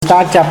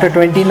start chapter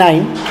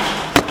 29,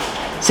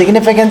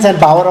 Significance and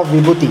Power of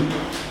Vibhuti.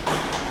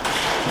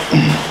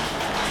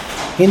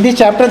 In this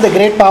chapter, the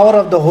great power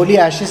of the holy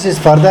ashes is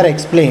further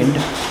explained.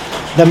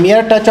 The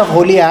mere touch of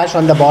holy ash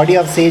on the body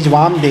of sage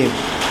Vamdev,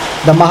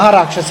 the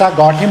Maharakshasa,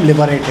 got him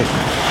liberated.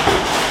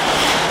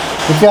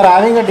 If you are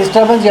having a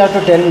disturbance, you have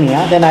to tell me,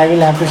 then I will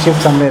have to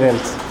shift somewhere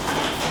else.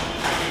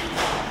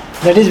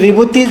 That is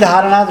Vibhuti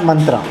Dharana's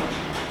mantra.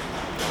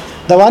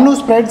 The one who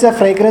spreads the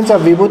fragrance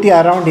of Vibhuti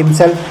around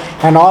himself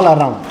and all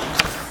around,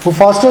 who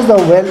fosters the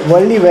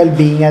worldly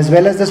well-being as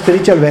well as the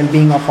spiritual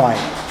well-being of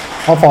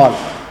all.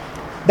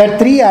 That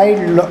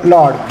three-eyed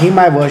Lord, him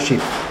I worship.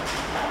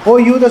 O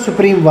you the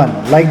Supreme One,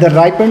 like the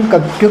ripened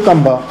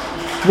cucumber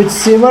which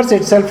severs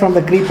itself from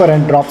the creeper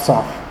and drops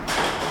off.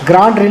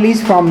 Grant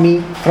release from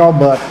me from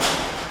birth,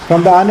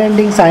 from the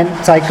unending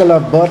cycle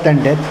of birth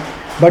and death,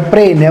 but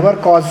pray never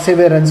cause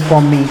severance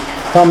from me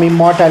from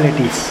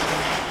immortalities,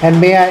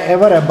 and may I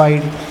ever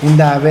abide in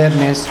the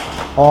awareness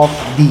of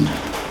Thee.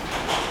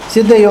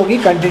 Siddha Yogi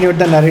continued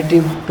the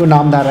narrative to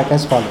Namdharak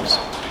as follows.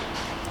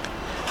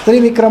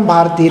 Trivikram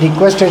Bharati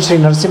requested Sri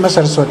Narasimha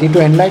Saraswati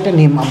to enlighten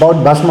him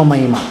about Bhasma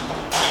Mahima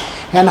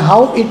and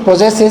how it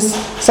possesses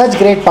such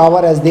great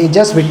power as they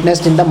just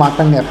witnessed in the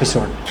Matanga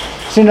episode.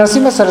 Sri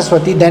Narasimha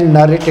Saraswati then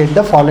narrated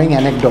the following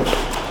anecdote.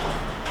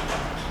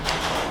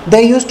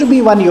 There used to be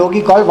one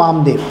yogi called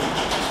Vamdev.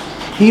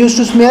 He used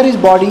to smear his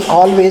body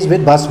always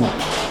with bhasma.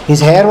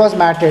 His hair was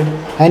matted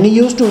and he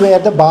used to wear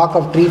the bark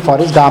of tree for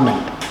his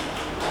garment.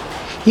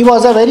 He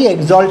was a very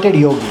exalted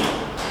yogi.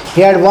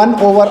 He had won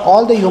over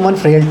all the human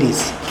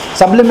frailties,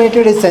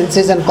 sublimated his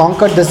senses and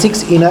conquered the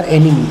 6 inner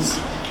enemies.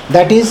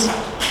 That is,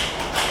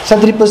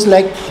 Sadripus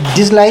like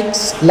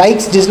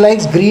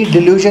dislikes, greed,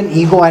 delusion,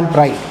 ego and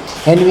pride,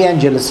 envy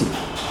and jealousy.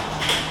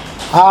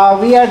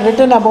 We had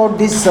written about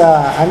this,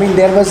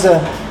 there was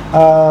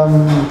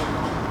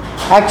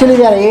actually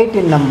we are 8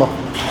 in number.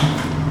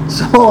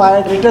 So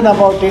I had written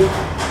about it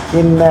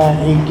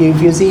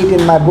if you see it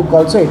in my book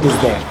also, it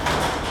is there.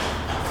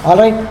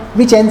 Alright,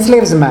 which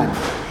enslaves man.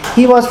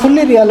 He was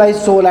fully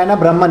realized soul and a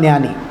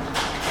Brahmanyani.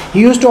 He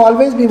used to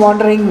always be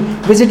wandering,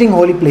 visiting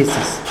holy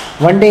places.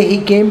 One day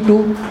he came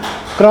to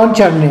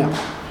Krancharnya,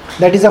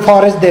 that is a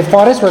forest. The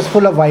forest was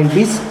full of wild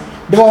beasts.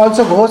 There were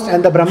also ghosts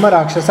and the Brahma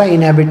Rakshasa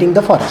inhabiting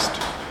the forest.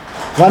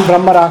 One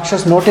Brahma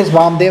Rakshasa noticed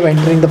Vamdev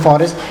entering the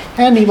forest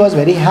and he was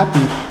very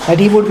happy that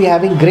he would be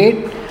having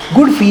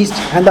good feast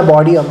and the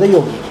body of the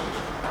yogi.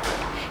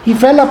 He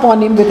fell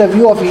upon him with a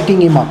view of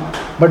eating him up,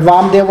 but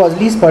Vamdev was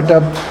least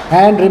perturbed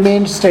and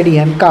remained steady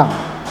and calm.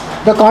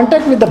 The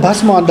contact with the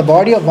bhasma on the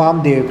body of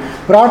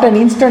Vamdev brought an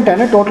instant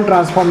and a total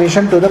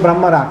transformation to the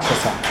Brahma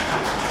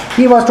Rakshasa.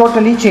 He was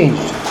totally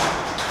changed.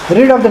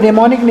 Rid of the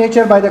demonic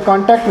nature by the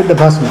contact with the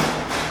bhasma,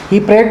 he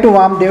prayed to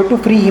Vamdev to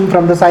free him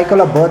from the cycle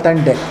of birth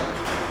and death.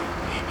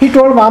 He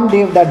told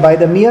Vamdev that by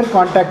the mere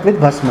contact with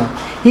bhasma,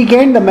 he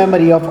gained the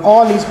memory of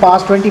all his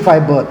past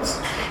 25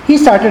 births. He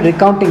started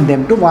recounting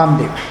them to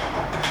Vamdev.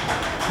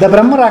 The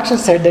Brahma Rakshasa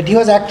said that he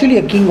was actually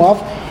a king of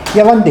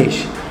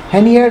Yavandesh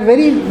and he had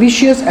very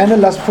vicious and a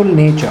lustful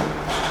nature.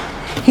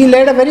 He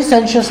led a very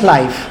sensuous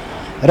life,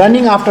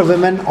 running after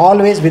women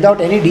always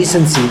without any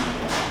decency,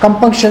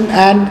 compunction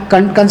and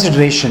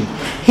consideration.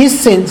 His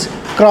sins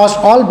crossed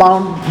all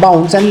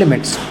bounds and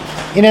limits.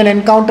 In an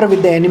encounter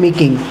with the enemy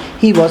king,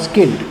 he was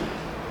killed.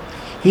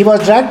 He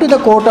was dragged to the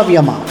court of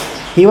Yama.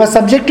 He was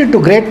subjected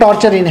to great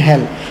torture in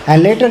hell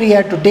and later he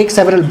had to take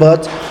several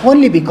births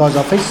only because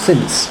of his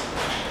sins.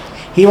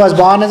 He was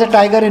born as a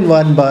tiger in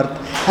one birth,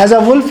 as a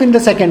wolf in the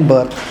second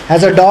birth,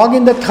 as a dog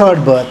in the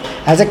third birth,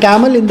 as a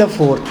camel in the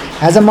fourth,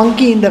 as a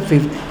monkey in the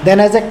fifth, then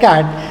as a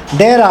cat,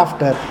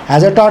 thereafter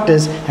as a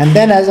tortoise, and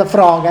then as a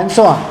frog, and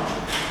so on.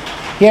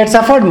 He had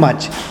suffered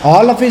much,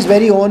 all of his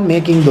very own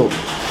making though.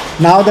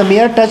 Now the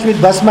mere touch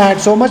with bhasma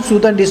had so much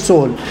soothed his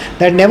soul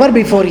that never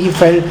before he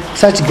felt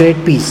such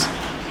great peace.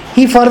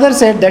 He further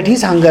said that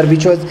his hunger,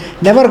 which was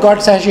never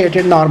got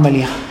satiated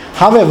normally,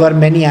 however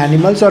many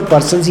animals or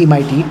persons he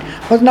might eat,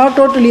 was now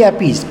totally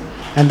appeased,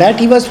 and that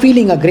he was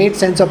feeling a great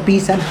sense of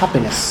peace and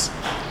happiness.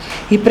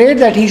 He prayed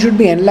that he should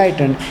be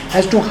enlightened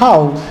as to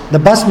how the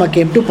bhasma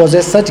came to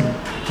possess such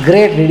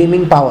great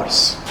redeeming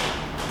powers.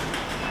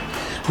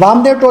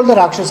 Vamdev told the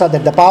Rakshasa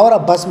that the power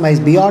of bhasma is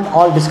beyond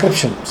all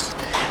descriptions,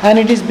 and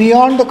it is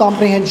beyond the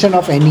comprehension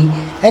of any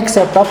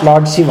except of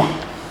Lord Shiva.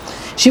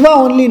 Shiva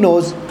only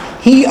knows,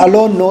 he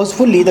alone knows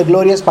fully the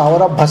glorious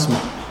power of bhasma.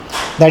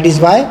 That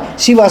is why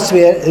Shiva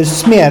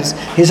smears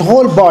his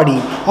whole body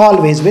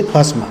always with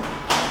bhasma.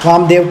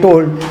 Vamdev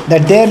told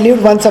that there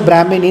lived once a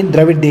Brahmin in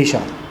Dravid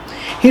Desha.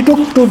 He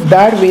took to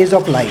bad ways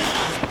of life.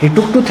 He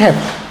took to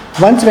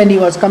theft. Once when he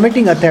was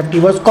committing a theft, he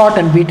was caught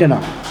and beaten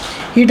up.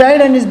 He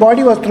died and his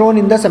body was thrown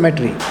in the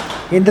cemetery.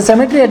 In the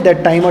cemetery at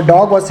that time, a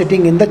dog was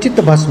sitting in the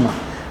chitta bhasma,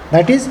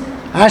 that is,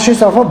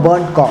 ashes of a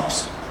burnt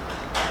corpse.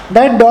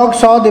 That dog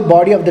saw the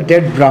body of the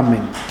dead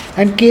Brahmin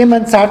and came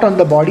and sat on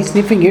the body,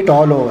 sniffing it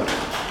all over.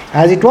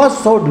 As it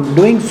was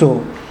doing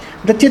so,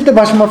 the chitta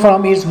bhasma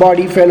from its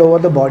body fell over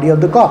the body of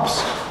the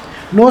corpse.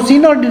 No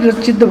sooner did the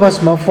chitta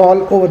bhasma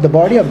fall over the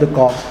body of the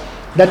corpse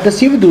that the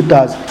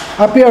Shivadutas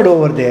appeared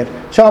over there,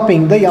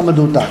 stopping the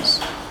Yamadutas,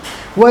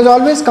 who has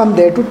always come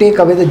there to take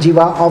away the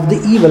jiva of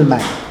the evil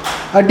man.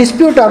 A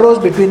dispute arose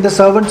between the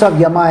servants of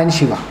Yama and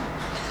Shiva.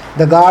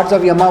 The guards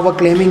of Yama were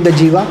claiming the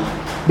jiva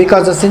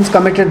because the sins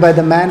committed by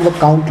the man were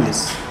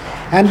countless,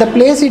 and the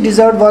place he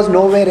deserved was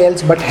nowhere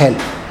else but hell.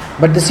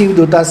 But the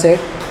Shivaduta said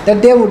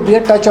that there would be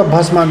a touch of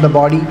bhasma on the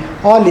body,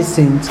 all his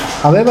sins,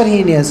 however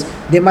heinous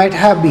they might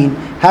have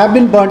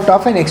been burnt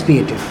off and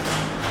expiated.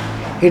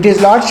 It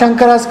is Lord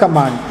Shankara's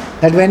command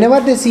that whenever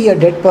they see a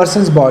dead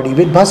person's body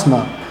with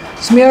bhasma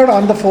smeared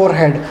on the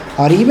forehead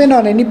or even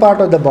on any part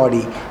of the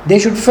body, they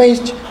should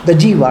fetch the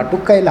jiva to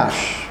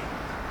Kailash.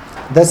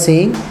 Thus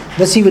saying,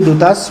 the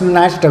Shivadutas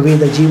snatched away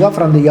the jiva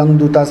from the young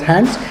Duta's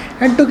hands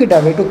and took it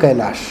away to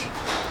Kailash.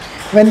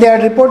 When they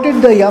had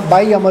reported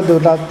by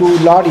Yamaduta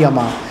to Lord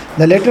Yama,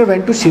 the latter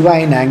went to Shiva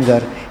in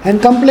anger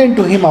and complained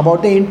to him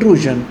about the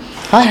intrusion,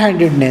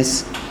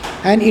 high-handedness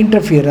and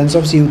interference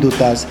of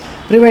Shivadutas,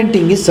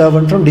 preventing his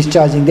servant from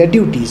discharging their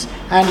duties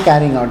and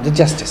carrying out the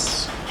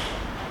justice.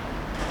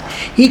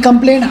 He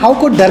complained how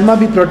could dharma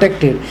be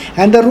protected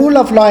and the rule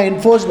of law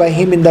enforced by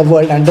him in the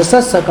world under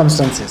such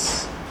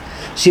circumstances.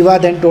 Shiva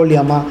then told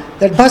Yama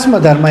that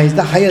Bhasma Dharma is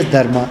the highest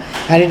dharma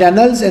and it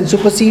annuls and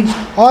supersedes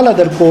all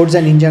other codes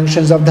and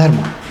injunctions of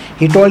dharma.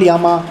 He told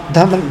Yama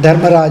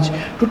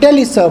Dharmaraj to tell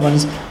his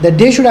servants that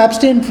they should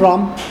abstain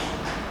from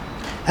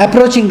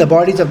approaching the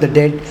bodies of the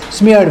dead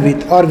smeared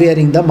with or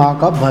wearing the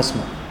mark of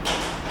Bhasma.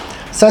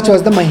 Such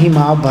was the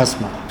Mahima of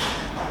Bhasma.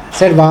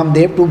 Said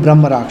Vamdev to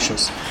Brahma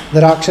Rakshas.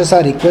 The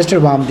Rakshasa requested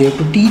Vamdev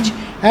to teach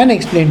and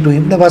explain to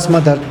him the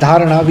Bhasma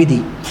Dharana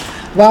Vidhi.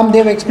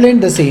 Vamdev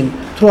explained the same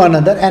through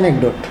another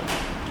anecdote.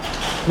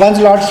 Once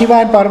Lord Shiva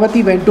and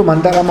Parvati went to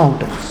Mandara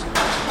mountains.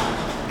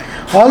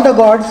 All the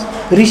gods,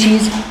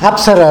 rishis,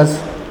 apsaras,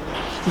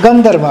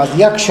 Gandharvas,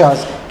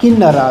 Yakshas,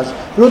 Kinnaras,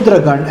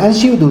 Rudragan and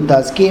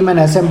Shivadutas came and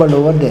assembled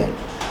over there.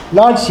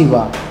 Lord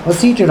Shiva was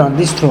seated on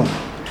this throne.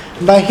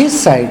 By his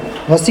side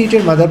was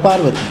seated Mother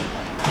Parvati,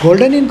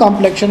 golden in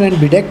complexion and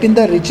bedecked in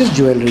the richest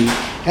jewelry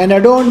and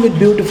adorned with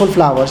beautiful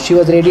flowers. She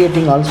was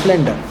radiating all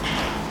splendor.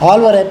 All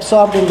were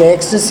absorbed in the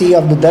ecstasy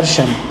of the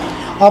darshan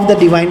of the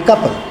divine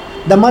couple,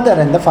 the mother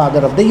and the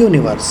father of the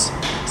universe.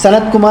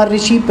 Sanat Kumar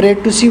Rishi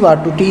prayed to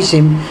Shiva to teach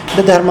him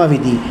the Dharma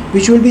Vidhi,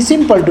 which will be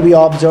simple to be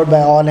observed by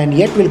all and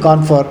yet will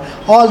confer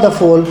all the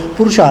four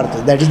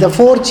Purusharthas, that is the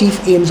four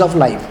chief aims of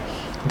life,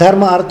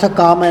 Dharma, Artha,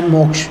 Kama and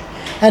Moksha,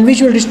 and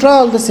which will destroy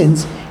all the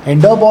sins,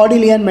 endure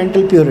bodily and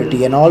mental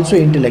purity and also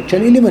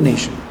intellectual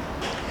illumination.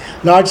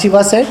 Lord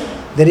Shiva said,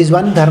 there is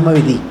one Dharma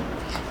Vidhi,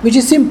 which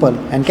is simple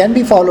and can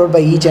be followed by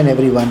each and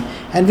everyone,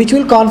 and which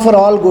will confer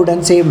all good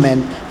and save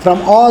men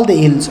from all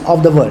the ills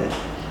of the world.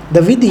 The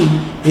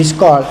Vidhi is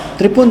called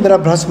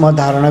Tripundra Bhasma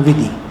Dharana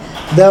Vidhi.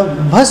 The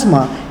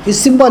Bhasma is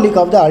symbolic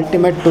of the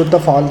ultimate truth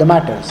of all the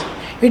matters.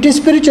 It is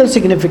spiritual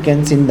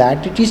significance in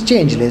that it is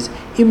changeless,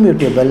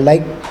 immutable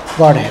like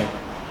Godhead.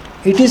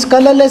 It is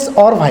colorless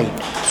or white,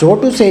 so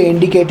to say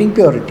indicating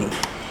purity.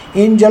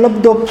 In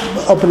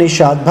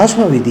Jalabdhopanishad,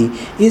 Bhasma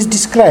Vidhi is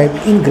described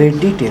in great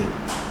detail.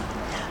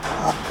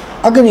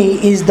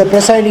 Agni is the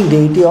presiding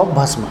deity of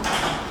Bhasma.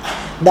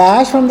 The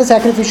ash from the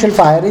sacrificial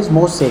fire is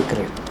most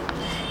sacred.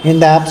 In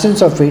the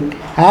absence of it,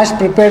 ash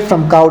prepared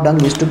from cow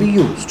dung is to be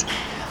used.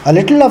 A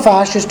little of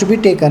ash is to be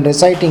taken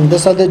reciting the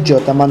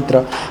Sadajjota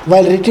mantra.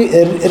 While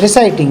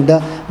reciting the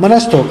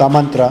Manastoka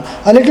mantra,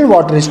 a little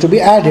water is to be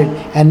added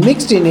and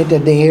mixed in it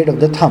at the aid of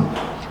the thumb.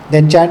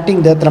 Then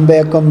chanting the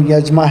Trambakam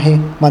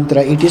Yajmahe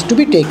mantra, it is to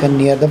be taken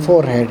near the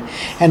forehead.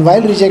 And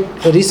while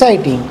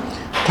reciting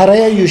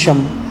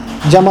Tharayayusham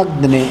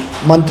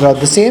Jamagdane mantra,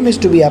 the same is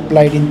to be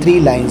applied in 3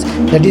 lines,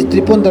 that is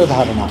Tripundra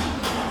Dharana.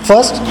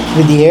 First,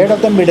 with the aid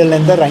of the middle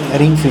and the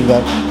ring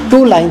finger,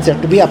 2 lines are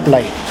to be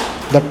applied.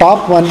 The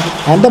top one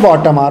and the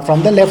bottom are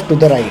from the left to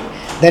the right.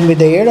 Then with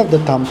the aid of the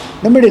thumb,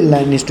 the middle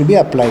line is to be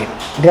applied,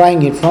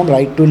 drawing it from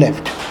right to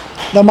left.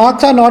 The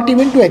marks are not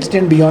even to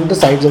extend beyond the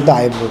sides of the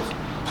eyebrows.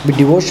 With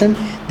devotion,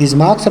 these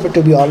marks are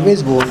to be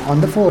always worn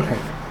on the forehead.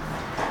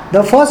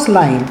 The first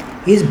line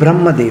is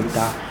Brahma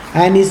Devta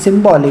and is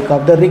symbolic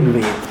of the Rig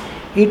Veda.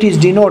 It is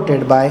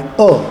denoted by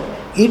A.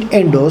 It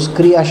endorses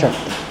Kriya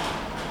Shakti.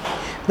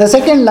 The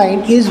second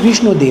line is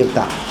Vishnu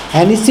Devta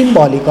and is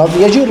symbolic of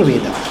Yajur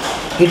Veda.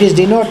 It is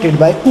denoted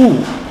by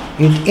U.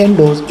 It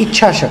endorses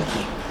Ichha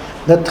Shakti.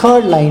 The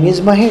third line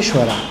is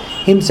Maheshwara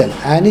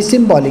himself and is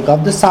symbolic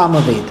of the Sama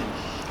Veda.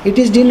 It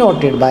is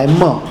denoted by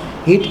Ma.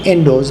 It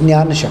endorses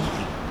Jnana Shakti.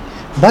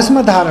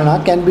 Bhasma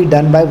Dharana can be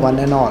done by one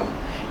and all,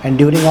 and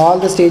during all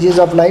the stages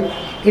of life,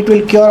 it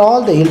will cure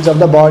all the ills of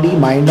the body,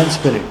 mind and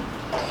spirit.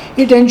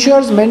 It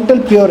ensures mental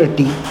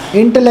purity,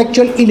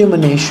 intellectual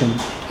illumination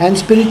and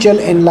spiritual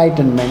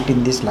enlightenment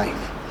in this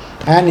life.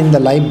 And in the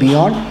life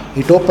beyond,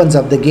 it opens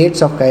up the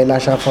gates of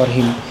Kailasha for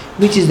him,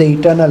 which is the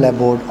eternal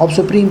abode of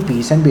supreme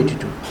peace and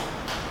beatitude.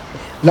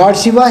 Lord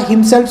Shiva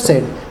himself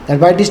said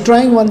that by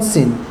destroying one's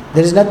sin,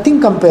 there is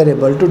nothing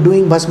comparable to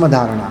doing Bhasma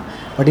Dharana,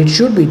 but it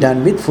should be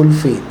done with full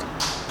faith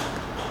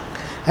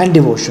and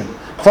devotion.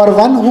 For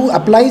one who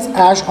applies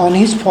ash on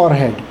his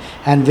forehead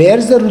and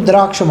wears the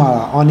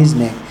Rudrakshamala on his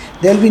neck,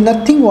 there will be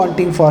nothing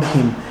wanting for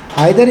him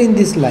either in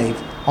this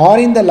life or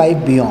in the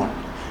life beyond.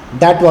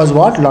 That was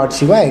what Lord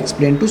Shiva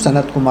explained to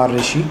Sanat Kumar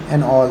Rishi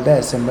and all the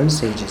assembled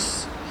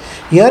sages.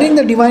 Hearing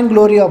the divine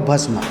glory of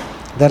Bhasma,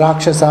 the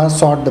Rakshasa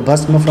sought the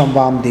Bhasma from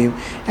Vamdev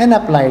and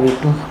applied it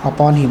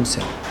upon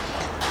himself.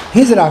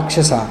 His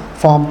Rakshasa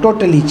form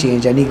totally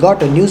changed and he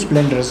got a new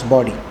splendorous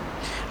body.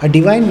 A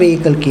divine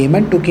vehicle came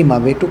and took him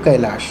away to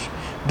Kailash.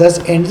 Thus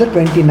ends the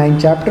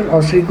 29th chapter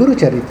of Sri Guru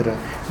Charitra,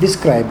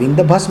 describing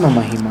the Bhasma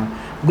Mahima.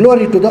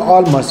 Glory to the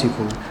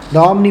All-Merciful, the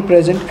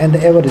Omnipresent and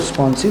the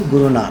Ever-Responsive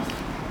Guru Nanak.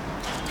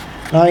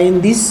 Now in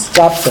this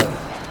chapter,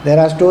 there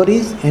are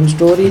stories and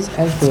stories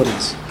and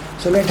stories.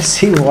 So let us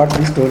see what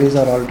these stories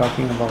are all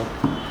talking about.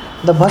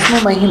 The Bhasma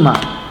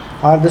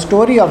Mahima, or the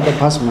story of the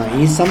Bhasma,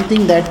 is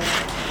something that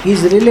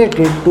is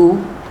related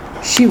to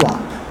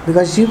Shiva,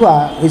 because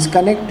Shiva is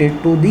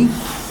connected to the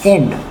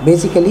end.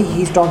 Basically,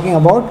 he is talking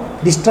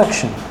about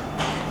destruction.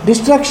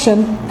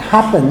 Destruction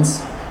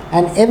happens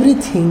and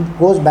everything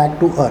goes back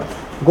to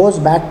earth, goes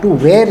back to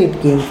where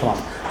it came from.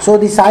 So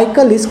the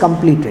cycle is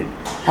completed.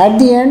 At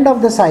the end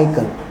of the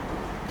cycle,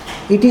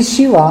 it is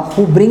Shiva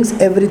who brings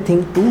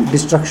everything to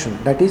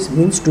destruction. That is,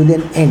 means to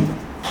the end.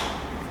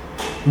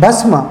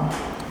 Bhasma,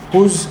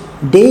 whose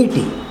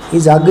deity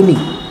is Agni.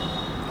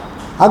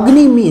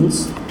 Agni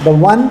means the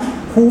one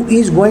who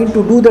is going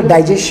to do the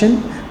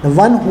digestion, the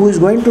one who is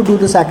going to do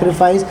the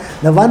sacrifice,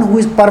 the one who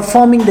is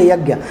performing the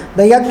yajna.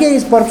 The yajna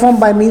is performed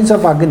by means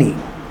of Agni.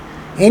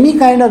 Any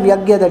kind of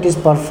yajna that is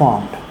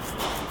performed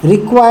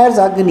requires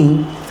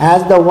Agni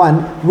as the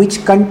one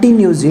which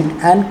continues it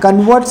and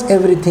converts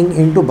everything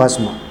into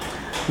Bhasma.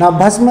 Now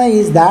Bhasma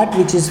is that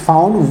which is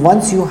found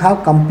once you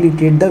have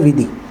completed the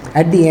Vidhi,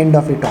 at the end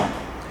of it all.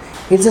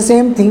 It's the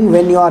same thing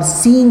when you are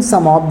seeing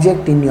some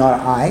object in your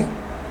eye.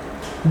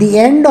 The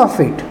end of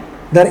it,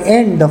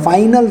 the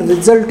final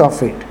result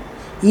of it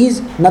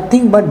is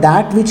nothing but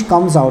that which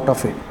comes out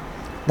of it.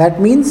 That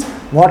means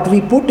what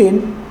we put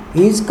in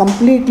is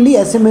completely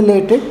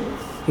assimilated,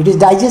 it is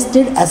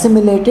digested,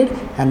 assimilated,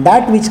 and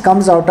that which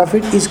comes out of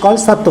it is called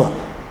Sattva.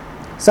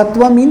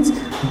 Sattva means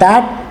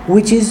that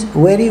which is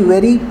very,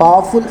 very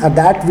powerful, or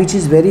that which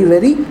is very,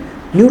 very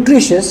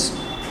nutritious.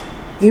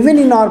 Even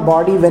in our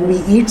body, when we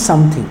eat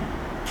something,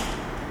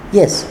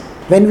 yes,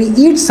 when we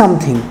eat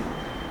something,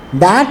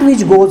 that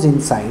which goes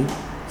inside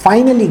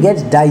finally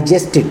gets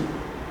digested.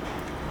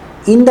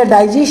 In the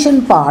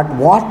digestion part,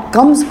 what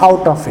comes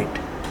out of it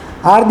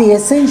are the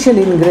essential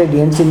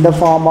ingredients in the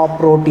form of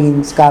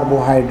proteins,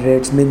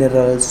 carbohydrates,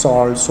 minerals,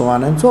 salt, so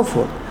on and so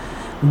forth.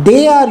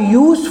 They are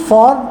used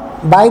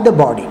by the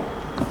body.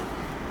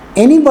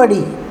 Any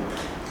body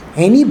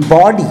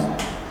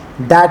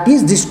that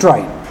is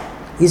destroyed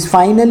is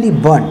finally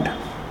burnt.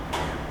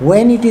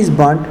 When it is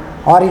burnt,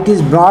 or it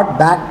is brought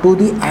back to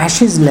the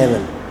ashes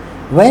level.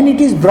 When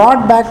it is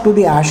brought back to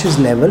the ashes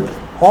level,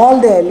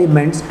 all the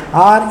elements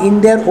are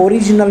in their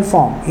original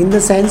form, in the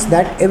sense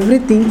that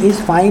everything is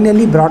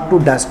finally brought to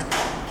dust.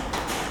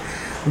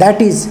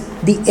 That is,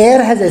 the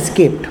air has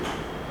escaped.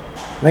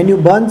 When you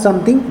burn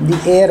something, the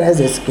air has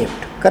escaped.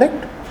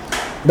 Correct?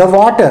 The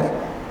water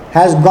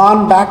has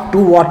gone back to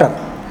water.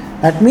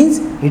 That means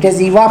it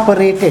has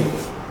evaporated.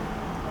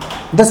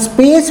 The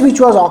space which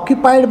was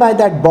occupied by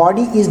that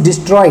body is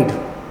destroyed.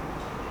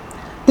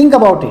 Think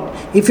about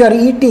it. If you are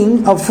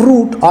eating a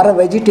fruit or a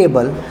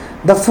vegetable,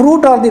 the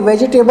fruit or the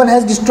vegetable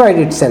has destroyed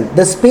itself.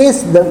 The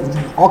space, the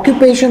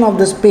occupation of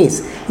the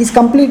space is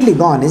completely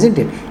gone, isn't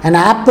it? An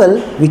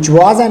apple, which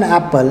was an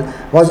apple,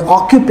 was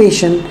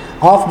occupation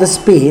of the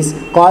space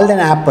called an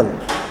apple.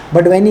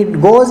 But when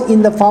it goes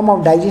in the form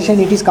of digestion,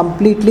 it is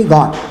completely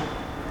gone.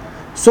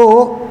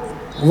 So,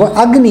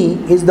 Agni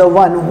is the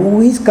one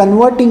who is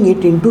converting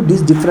it into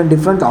these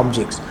different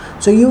objects.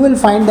 So you will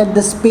find that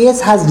the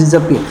space has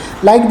disappeared.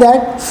 Like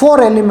that,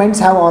 4 elements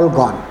have all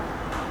gone.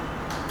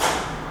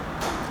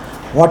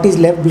 What is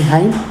left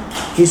behind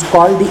is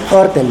called the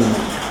earth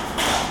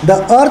element.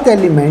 The earth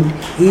element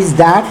is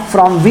that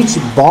from which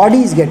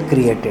bodies get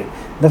created.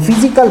 The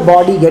physical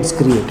body gets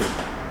created.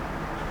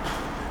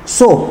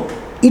 So,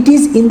 it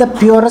is in the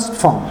purest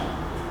form.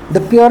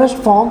 The purest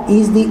form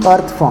is the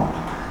earth form.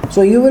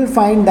 So you will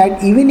find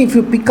that even if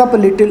you pick up a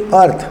little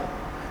earth,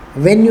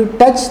 when you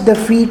touch the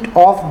feet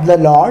of the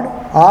Lord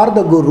or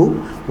the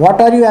Guru,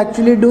 what are you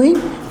actually doing?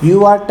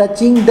 You are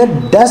touching the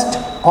dust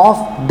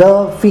of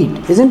the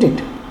feet, isn't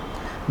it?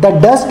 The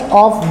dust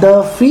of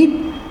the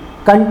feet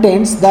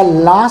contains the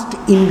last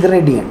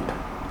ingredient.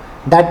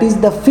 That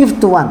is the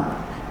 5th one,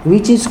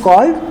 which is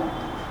called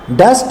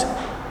dust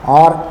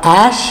or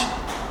ash.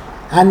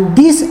 And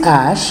this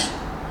ash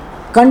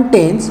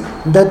contains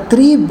the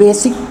 3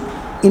 basic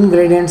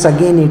ingredients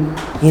again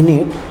in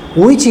it,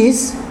 which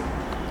is,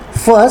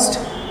 first,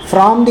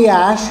 from the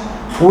ash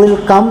will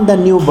come the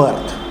new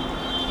birth.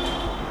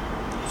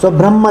 So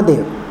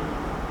Brahmadev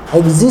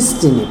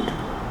exists in it,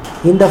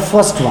 in the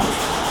first one.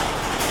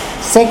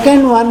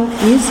 Second one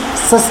is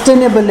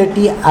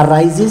sustainability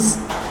arises,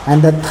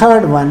 and the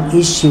third one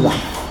is Shiva.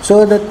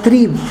 So the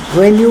 3,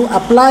 when you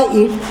apply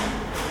it,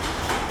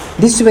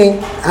 this way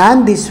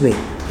and this way,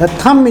 the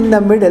thumb in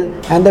the middle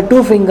and the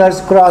two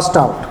fingers crossed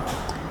out.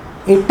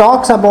 It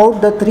talks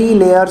about the three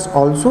layers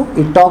also.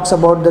 It talks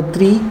about the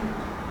three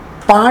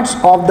parts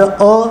of the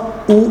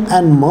U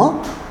and Ma.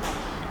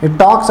 It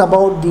talks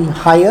about the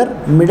higher,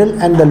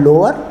 middle and the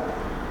lower.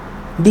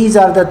 These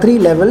are the three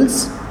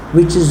levels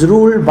which is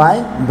ruled by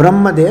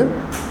Brahmadev,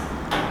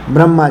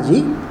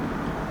 Brahmaji,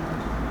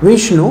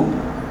 Vishnu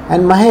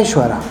and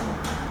Maheshwara.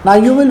 Now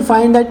you will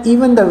find that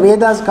even the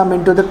Vedas come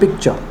into the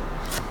picture.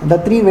 The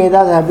three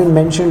Vedas have been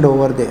mentioned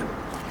over there.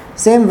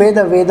 Same way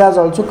the Vedas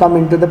also come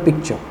into the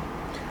picture.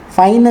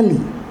 Finally,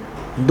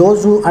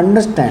 those who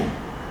understand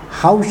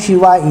how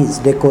Shiva is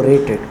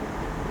decorated,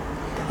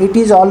 it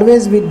is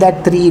always with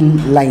that three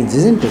lines,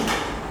 isn't it?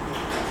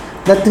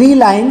 The three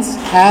lines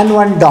and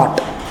one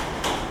dot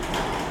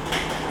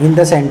in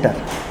the center.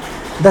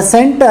 The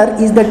center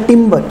is the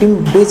timber.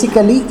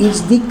 Basically,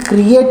 it's the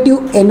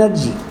creative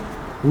energy.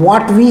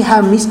 What we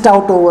have missed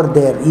out over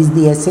there is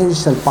the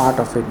essential part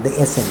of it, the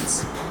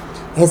essence.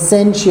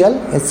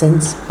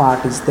 Essence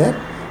part is there.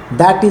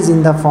 That is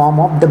in the form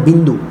of the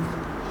Bindu.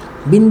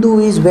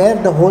 Bindu is where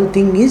the whole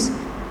thing is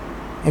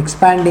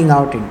expanding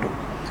out into.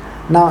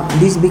 Now,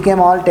 this became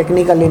all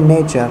technical in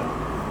nature.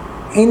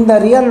 In the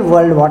real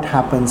world, what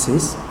happens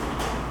is,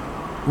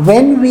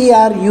 when we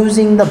are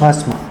using the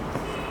bhasma,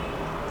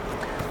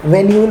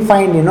 when you will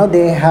find,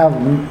 they have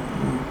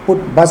put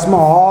bhasma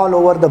all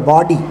over the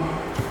body.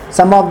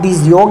 Some of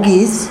these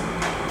yogis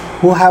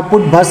who have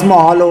put bhasma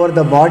all over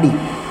the body,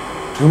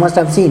 you must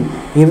have seen,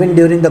 even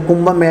during the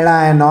Kumbh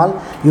Mela and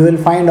all, you will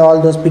find all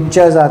those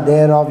pictures are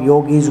there of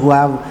yogis who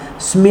have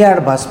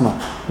smeared bhasma.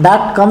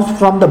 That comes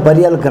from the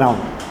burial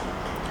ground.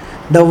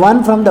 The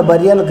one from the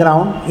burial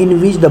ground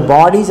in which the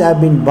bodies have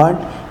been burnt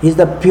is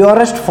the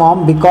purest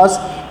form, because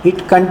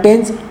it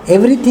contains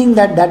everything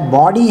that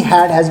body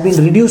has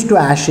been reduced to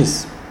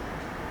ashes.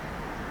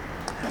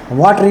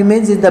 What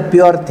remains is the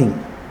pure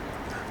thing.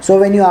 So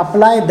when you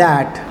apply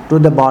that to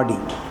the body,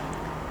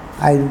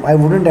 I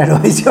wouldn't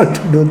advise you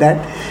to do that,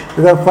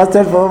 because first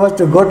and foremost,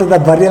 to go to the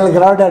burial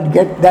ground and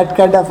get that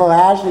kind of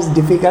ash is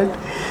difficult.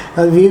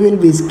 We will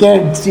be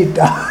scared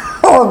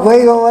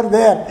going over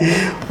there.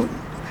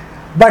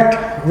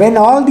 But when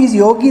all these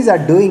yogis are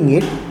doing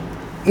it,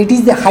 it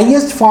is the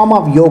highest form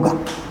of yoga.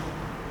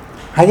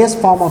 Highest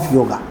form of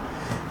yoga.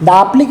 The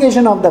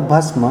application of the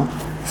bhasma,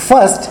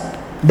 first,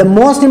 the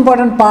most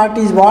important part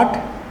is what?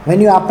 When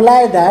you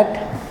apply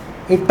that,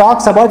 it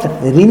talks about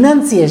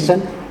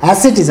renunciation,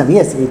 asceticism.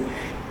 Yes,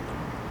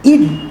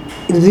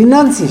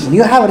 renunciation.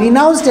 You have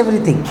renounced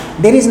everything.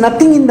 There is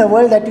nothing in the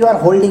world that you are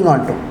holding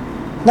on to.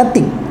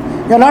 Nothing.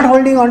 You are not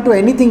holding on to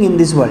anything in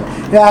this world.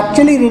 You have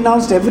actually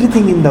renounced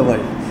everything in the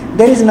world.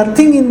 There is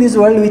nothing in this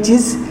world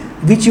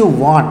which you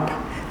want.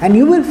 And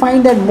you will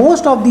find that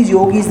most of these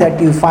yogis that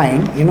you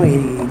find,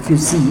 if you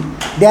see,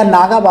 they are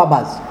Naga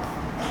Babas.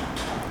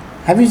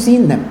 Have you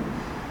seen them?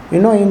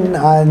 In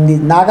the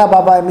Naga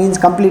Baba means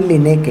completely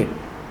naked.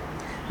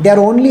 They are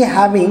only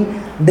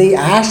having the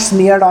ash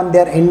smeared on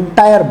their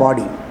entire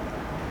body.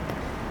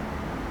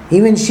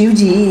 Even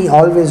Shivji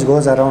always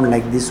goes around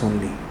like this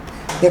only.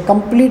 They are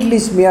completely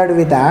smeared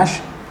with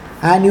ash,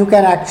 and you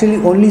can actually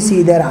only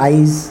see their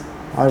eyes,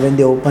 or when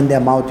they open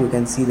their mouth you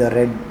can see the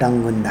red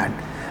tongue in that.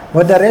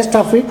 But the rest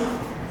of it,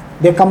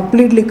 they are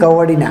completely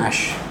covered in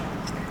ash.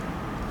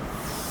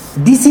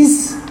 This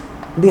is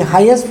the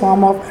highest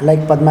form of,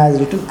 like Padma has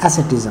written,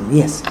 asceticism.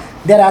 Yes,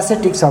 they are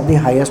ascetics of the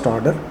highest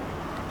order.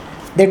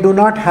 They do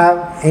not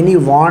have any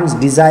wants,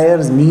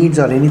 desires, needs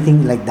or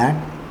anything like that.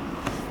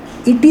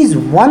 It is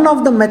one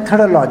of the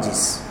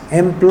methodologies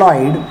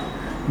employed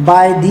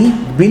by the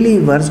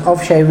believers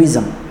of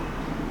Shaivism.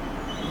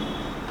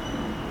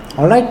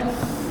 Alright?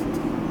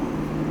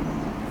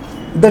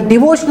 The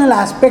devotional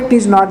aspect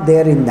is not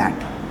there in that.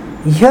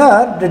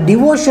 Here, the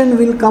devotion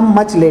will come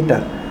much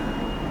later.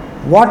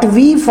 What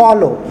we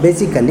follow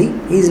basically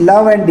is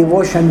love and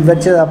devotion, which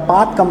is a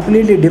path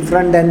completely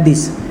different than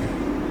this.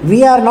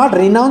 We are not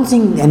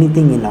renouncing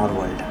anything in our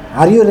world.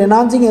 Are you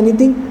renouncing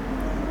anything?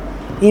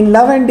 In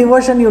love and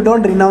devotion, you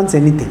don't renounce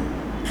anything.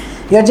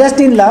 You are just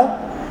in love,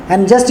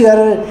 and just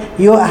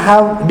you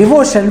have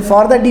devotion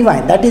for the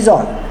divine. That is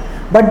all.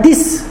 But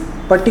this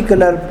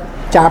particular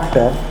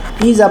chapter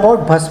is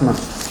about bhasma.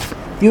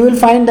 You will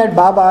find that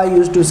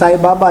Sai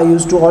Baba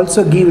used to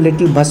also give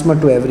little bhasma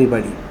to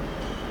everybody.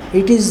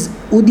 It is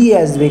Udi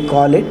as we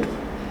call it.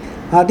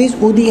 This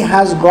Udi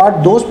has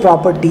got those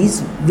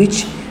properties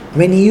which,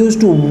 when he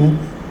used to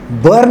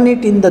burn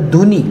it in the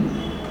dhuni,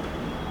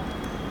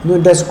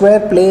 the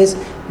square place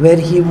where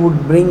he would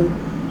bring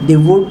the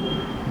wood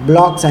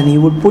blocks and he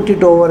would put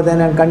it over there,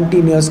 and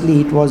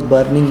continuously it was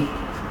burning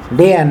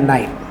day and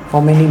night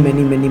for many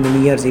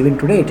years. Even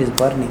today it is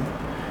burning.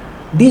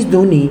 This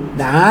dhuni,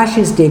 the ash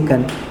is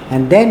taken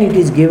and then it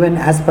is given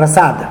as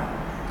prasad.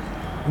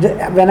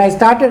 When I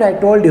started, I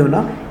told you,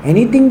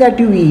 anything that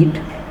you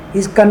eat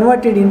is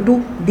converted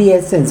into the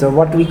essence of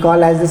what we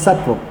call as the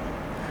sattva.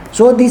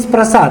 So this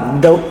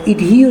prasad,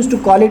 he used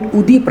to call it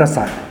Udi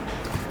Prasad.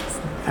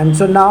 And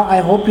so now I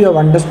hope you have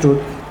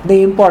understood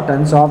the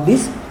importance of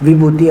this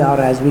Vibhuti, or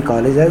as we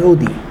call it as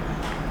Udi.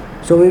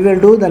 So we will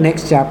do the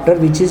next chapter,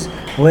 which is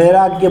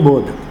Vairagya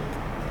Bodh.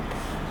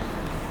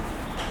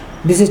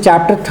 This is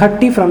chapter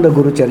 30 from the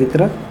Guru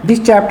Charitra. This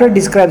chapter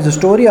describes the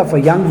story of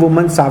a young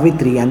woman,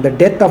 Savitri, and the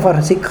death of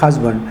her sick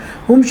husband,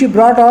 whom she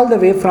brought all the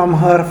way from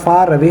her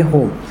far away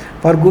home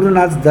for Guru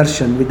Nath's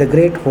darshan with the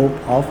great hope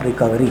of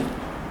recovery.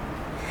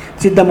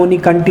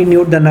 Siddhamuni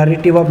continued the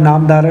narrative of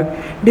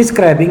Namdarak,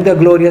 describing the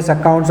glorious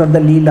accounts of the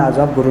Leelas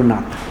of Guru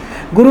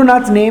Nath. Guru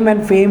Nath's name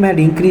and fame had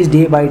increased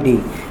day by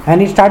day,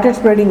 and it started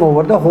spreading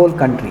over the whole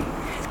country.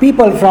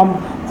 People from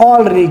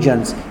all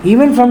regions,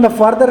 even from the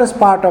furthest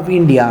part of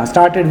India,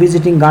 started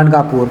visiting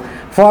Gangapur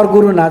for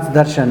Guru Nath's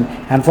darshan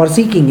and for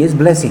seeking his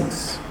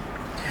blessings.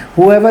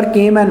 Whoever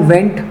came and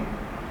went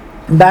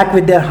back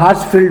with their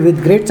hearts filled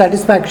with great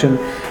satisfaction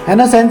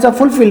and a sense of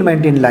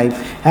fulfillment in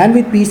life and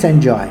with peace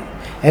and joy.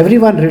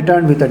 Everyone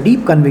returned with a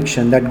deep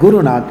conviction that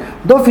Guru Nath,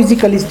 though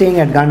physically staying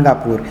at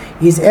Gangapur,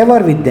 is ever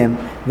with them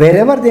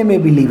wherever they may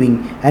be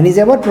living and is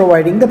ever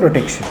providing the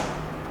protection.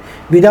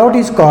 Without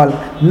his call,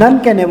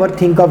 none can ever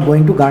think of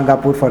going to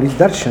Gangapur for his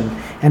darshan,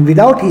 and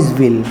without his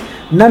will,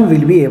 none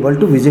will be able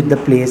to visit the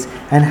place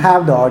and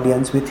have the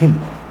audience with him.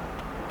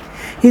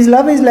 His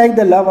love is like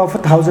the love of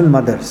 1,000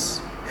 mothers.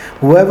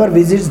 Whoever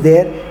visits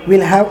there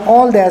will have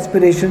all the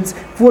aspirations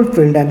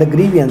fulfilled and the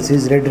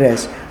grievances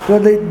redressed, so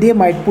that they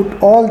might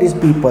put all these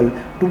people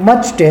to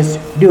much test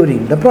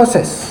during the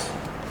process.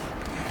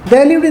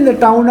 There lived in the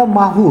town of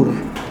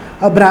Mahur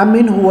a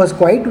Brahmin who was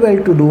quite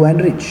well-to-do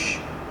and rich.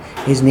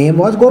 His name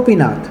was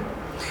Gopinath.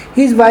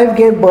 His wife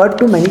gave birth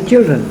to many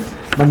children,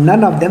 but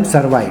none of them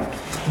survived.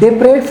 They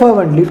prayed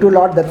fervently to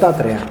Lord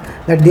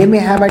Dattatreya that they may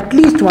have at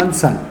least one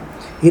son.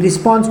 In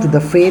response to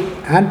the faith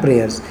and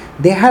prayers,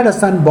 they had a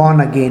son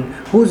born again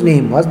whose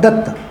name was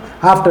Datta,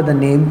 after the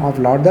name of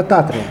Lord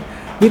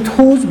Dattatreya, with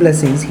whose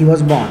blessings he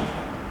was born.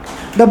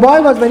 The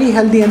boy was very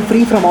healthy and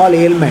free from all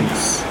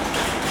ailments.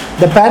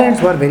 The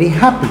parents were very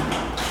happy.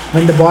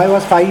 When the boy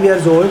was 5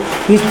 years old,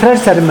 his thread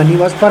ceremony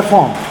was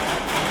performed.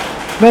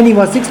 When he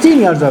was 16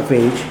 years of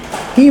age,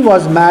 he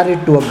was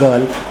married to a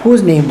girl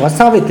whose name was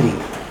Savitri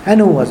and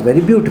who was very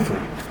beautiful.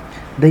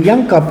 The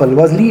young couple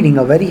was leading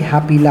a very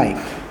happy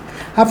life.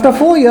 After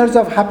 4 years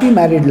of happy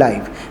married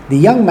life, the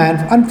young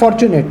man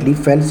unfortunately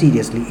fell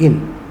seriously ill.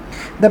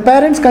 The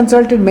parents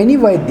consulted many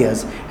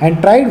Vaidyas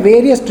and tried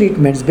various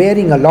treatments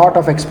bearing a lot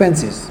of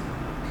expenses.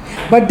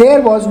 But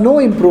there was no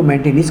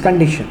improvement in his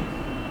condition.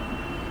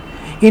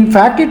 In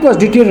fact, it was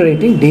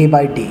deteriorating day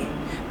by day.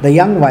 The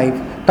young wife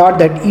thought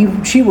that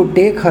if she would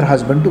take her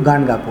husband to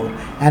Gangapur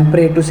and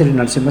pray to Sri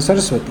Narasimha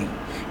Saraswati,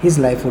 his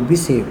life would be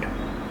saved.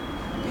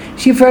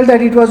 She felt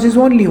that it was his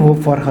only hope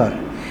for her.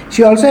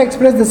 She also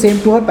expressed the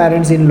same to her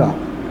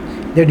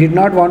parents-in-law. They did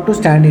not want to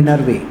stand in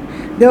her way.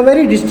 They were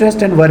very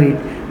distressed and worried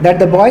that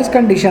the boy's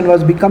condition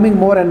was becoming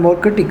more and more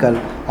critical,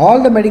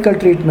 all the medical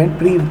treatment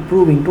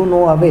proving to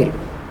no avail.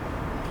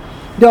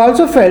 They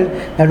also felt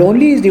that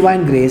only His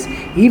Divine Grace,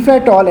 if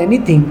at all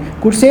anything,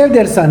 could save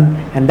their son,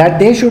 and that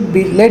they should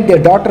let their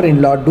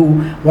daughter-in-law do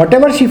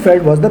whatever she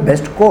felt was the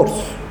best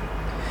course.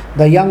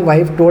 The young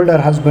wife told her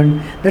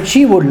husband that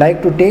she would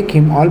like to take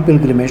him on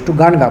pilgrimage to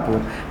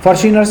Gangapur for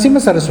Sri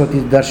Narasimha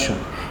Saraswati's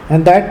darshan,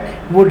 and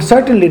that would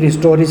certainly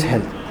restore his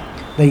health.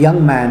 The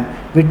young man,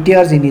 with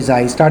tears in his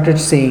eyes, started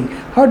saying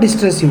how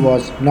distressed he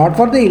was, not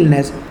for the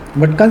illness,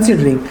 but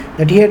considering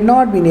that he had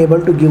not been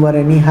able to give her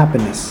any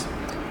happiness,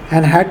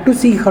 and had to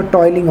see her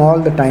toiling all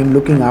the time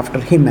looking after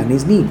him and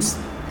his needs.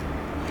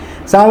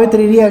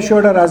 Savitri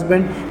reassured her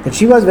husband that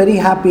she was very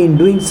happy in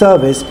doing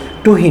service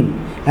to him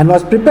and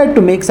was prepared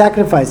to make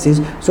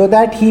sacrifices so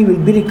that he will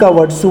be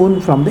recovered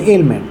soon from the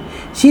ailment.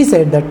 She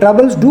said that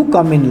troubles do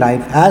come in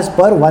life as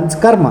per one's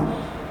karma.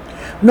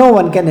 No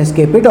one can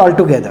escape it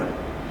altogether.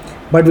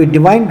 But with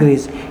divine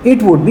grace,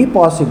 it would be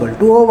possible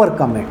to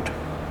overcome it.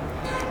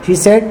 She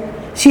said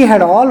she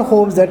had all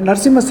hopes that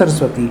Narasimha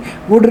Saraswati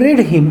would rid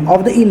him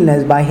of the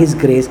illness by his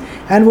grace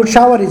and would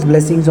shower his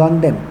blessings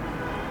on them.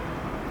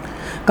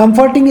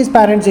 Comforting his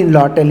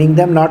parents-in-law, telling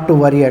them not to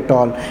worry at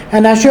all,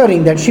 and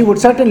assuring that she would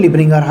certainly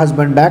bring her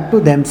husband back to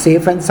them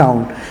safe and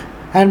sound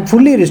and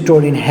fully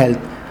restored in health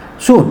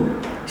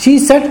soon, she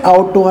set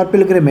out to her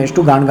pilgrimage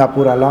to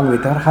Gangapur along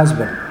with her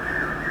husband.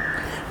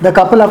 The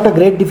couple, after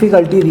great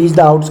difficulty, reached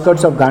the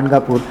outskirts of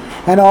Gangapur,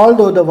 and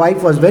although the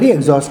wife was very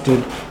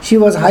exhausted, she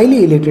was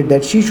highly elated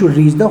that she should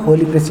reach the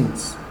holy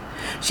precincts.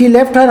 She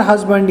left her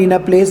husband in a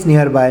place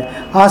nearby,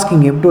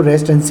 asking him to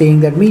rest and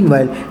saying that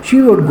meanwhile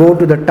she would go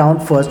to the town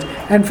first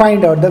and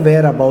find out the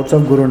whereabouts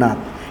of Guru Nath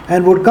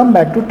and would come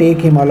back to take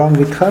him along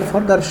with her for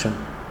darshan.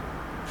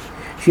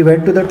 She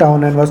went to the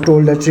town and was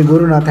told that Sri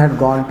Guru Nath had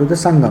gone to the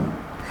Sangam.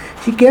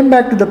 She came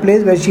back to the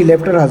place where she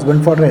left her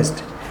husband for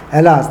rest.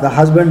 Alas, the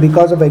husband,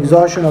 because of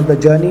exhaustion of the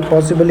journey,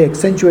 possibly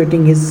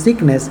accentuating his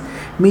sickness,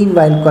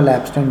 meanwhile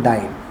collapsed and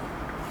died.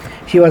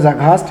 She was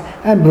aghast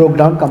and broke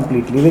down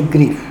completely with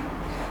grief.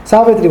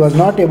 Savitri was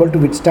not able to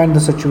withstand the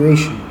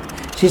situation.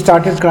 She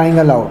started crying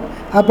aloud.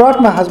 I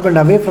brought my husband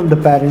away from the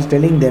parents,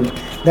 telling them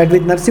that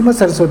with Narasimha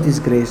Saraswati's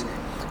grace,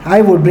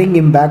 I would bring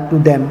him back to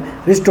them,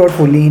 restored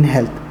fully in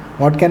health.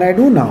 What can I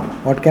do now?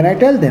 What can I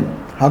tell them?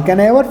 How can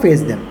I ever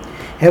face them?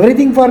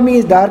 Everything for me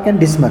is dark and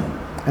dismal,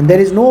 and there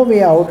is no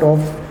way out of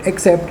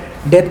except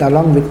death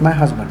along with my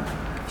husband.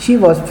 She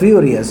was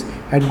furious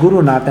at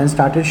Guru Nath and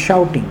started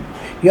shouting,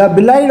 "You have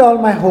belied all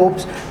my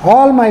hopes,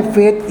 all my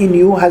faith in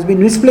you has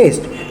been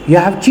misplaced. You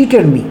have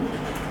cheated me.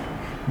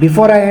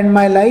 Before I end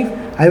my life,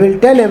 I will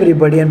tell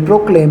everybody and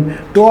proclaim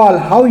to all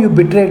how you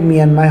betrayed me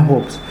and my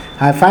hopes.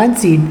 I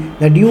fancied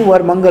that you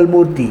were Mangal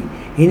Murthy.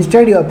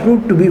 Instead, you have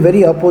proved to be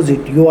very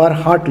opposite. You are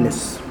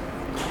heartless."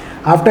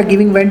 After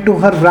giving vent to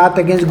her wrath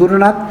against Guru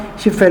Nath,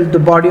 she felt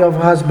the body of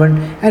her husband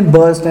and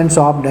burst and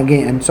sobbed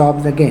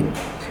again.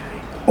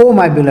 "Oh,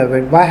 my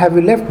beloved, why have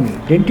you left me?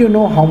 Didn't you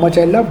know how much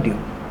I loved you?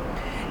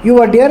 You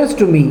were dearest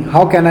to me.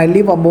 How can I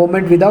live a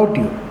moment without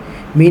you?"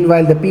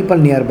 Meanwhile, the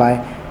people nearby,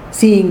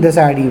 seeing the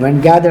sad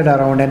event, gathered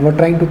around and were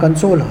trying to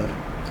console her.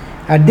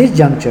 At this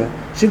juncture,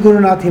 Sri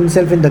Guru Nath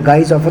himself, in the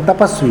guise of a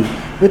tapasvi,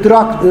 with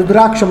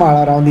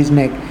Rudrakshamala around his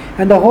neck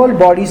and the whole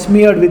body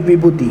smeared with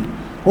vibhuti,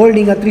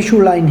 holding a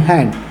trishula in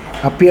hand,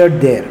 appeared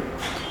there.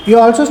 He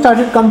also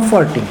started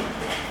comforting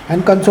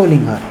and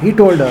consoling her. He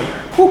told her,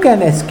 "Who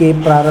can escape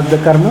prarabdha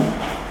karma?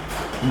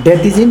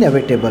 Death is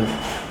inevitable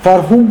for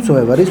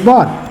whomsoever is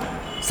born.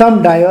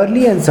 Some die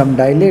early and some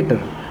die later,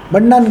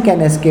 but none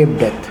can escape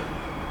death.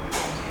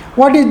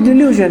 What is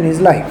delusion is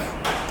life.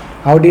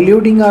 How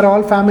deluding are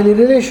all family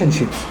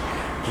relationships,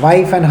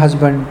 wife and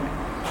husband,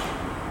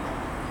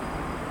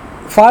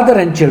 father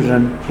and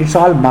children, it's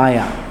all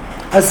Maya.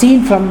 A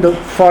scene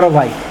for a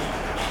wife.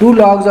 Two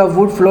logs of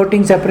wood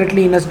floating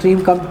separately in a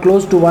stream come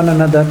close to one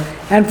another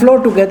and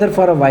float together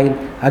for a while,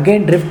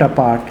 again drift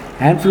apart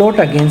and float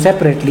again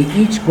separately,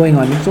 each going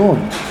on its own.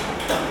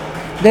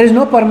 There is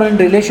no permanent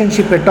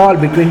relationship at all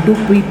between two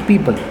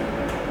people.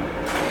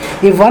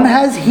 If one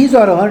has his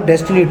or her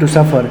destiny to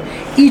suffer,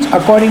 each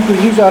according to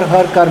his or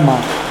her karma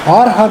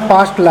or her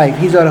past life,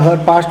 his or her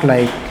past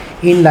life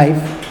in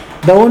life,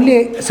 the only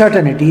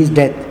certainty is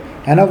death.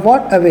 And of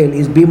what avail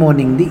is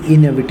bemoaning the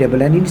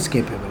inevitable and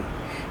inescapable?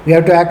 We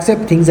have to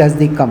accept things as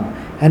they come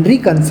and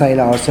reconcile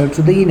ourselves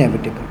to the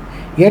inevitable.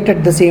 Yet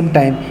at the same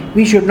time,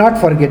 we should not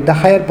forget the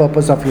higher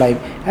purpose of life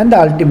and the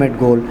ultimate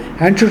goal,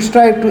 and should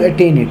strive to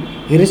attain it,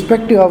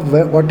 irrespective of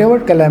whatever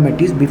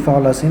calamities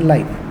befall us in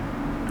life.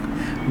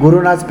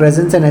 Guru Nath's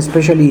presence and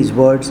especially his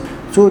words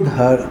soothed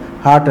her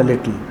heart a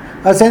little.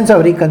 A sense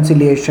of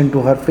reconciliation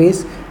to her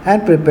fate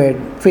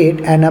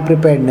and a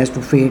preparedness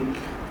to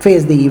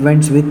face the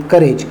events with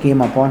courage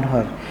came upon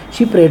her.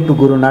 She prayed to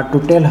Guru Nath to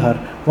tell her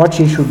what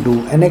she should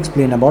do and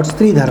explain about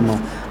Stri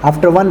Dharma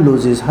after one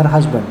loses her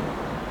husband.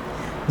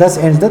 Thus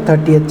ends the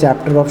 30th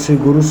chapter of Sri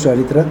Guru's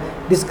Charitra,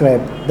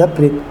 described the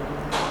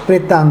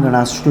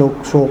Pretangana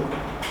Shok.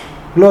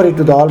 Glory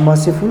to the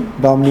All-Merciful,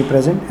 the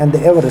Omnipresent and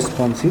the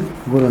ever-responsive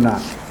Guru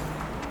Nath.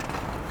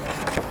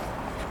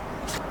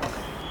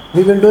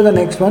 We will do the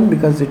next one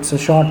because it's a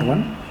short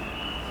one.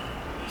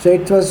 So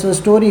it was a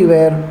story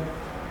where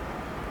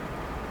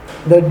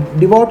the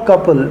devout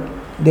couple,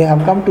 they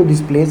have come to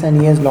this place and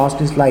he has lost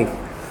his life.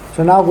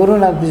 So now Guru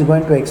Nath is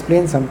going to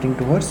explain something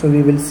to her. So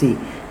we will see.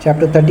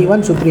 Chapter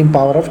 31, Supreme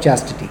Power of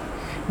Chastity.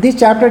 This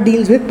chapter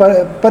deals with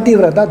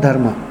Pativrata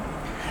Dharma,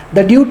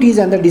 the duties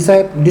and the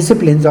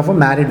disciplines of a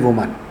married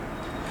woman.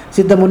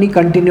 Siddha Muni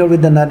continued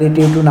with the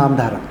narrative to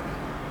Namdhara.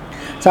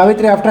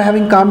 Savitri, after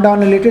having calmed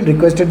down a little,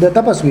 requested the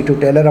tapasvi to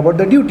tell her about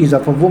the duties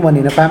of a woman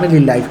in a family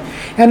life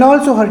and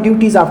also her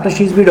duties after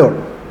she is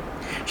widowed.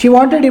 She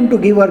wanted him to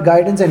give her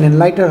guidance and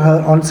enlighten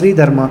her on Sri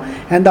Dharma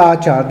and the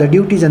Achar, the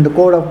duties and the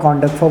code of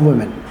conduct for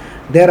women.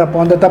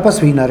 Thereupon the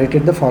tapasvi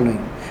narrated the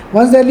following.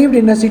 Once there lived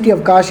in the city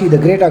of Kashi the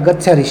great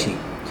Agastya Rishi.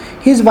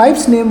 His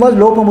wife's name was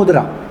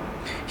Lopamudra.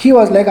 She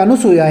was like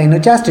Anusuya in her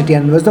chastity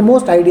and was the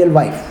most ideal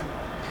wife.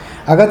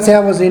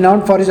 Agastya was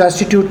renowned for his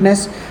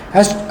austerities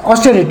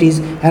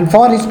and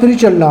for his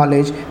spiritual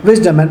knowledge,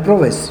 wisdom and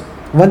prowess.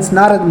 Once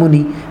Narad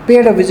Muni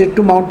paid a visit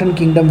to mountain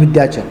kingdom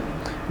Vindhyachal.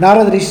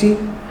 Narad Rishi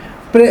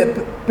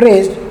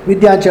praised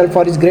Vindhyachal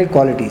for his great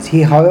qualities.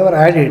 He however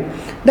added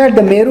that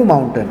the Meru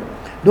mountain,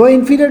 though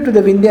inferior to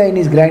the Vindhya in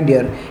his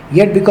grandeur,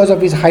 yet because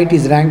of his height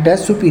is ranked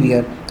as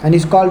superior and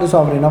is called the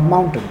sovereign of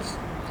mountains.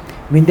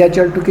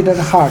 Vindhyachal took it at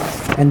heart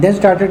and then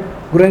started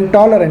growing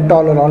taller and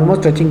taller,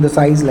 almost touching the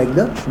size like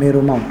the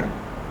Meru mountain.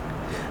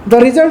 The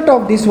result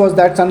of this was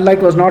that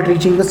sunlight was not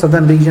reaching the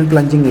southern region,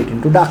 plunging it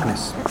into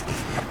darkness.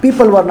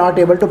 People were not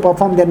able to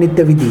perform their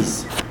Nitya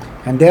Vidhis,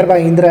 and thereby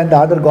Indra and the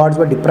other gods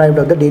were deprived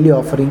of the daily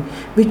offering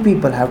which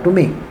people have to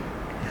make.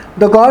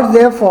 The gods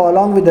therefore,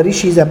 along with the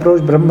rishis,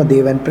 approached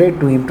Brahmadev and prayed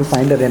to him to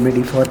find a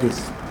remedy for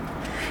this.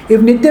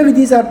 If Nitya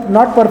Vidhis are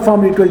not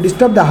performed, it will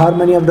disturb the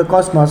harmony of the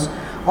cosmos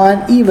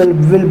and evil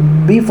will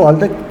befall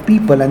the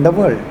people and the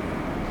world.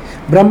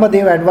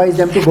 Brahmadev advised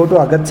them to go to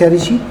Agastya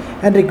Rishi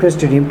and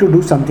requested him to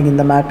do something in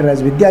the matter,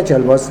 as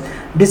Vindhyachal was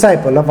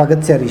disciple of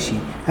Agastya Rishi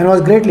and was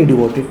greatly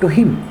devoted to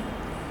him.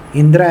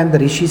 Indra and the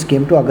rishis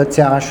came to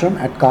Agastya ashram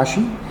at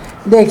Kashi.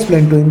 They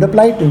explained to him the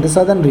plight in the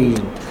southern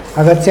region.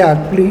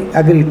 Agastya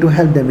agreed to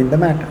help them in the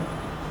matter.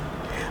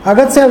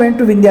 Agastya went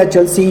to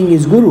Vindhyachal seeing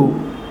his guru.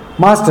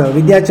 Master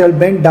Vindhyachal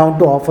bent down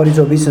to offer his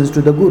obeisance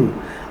to the guru.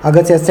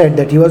 Agastya said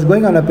that he was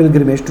going on a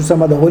pilgrimage to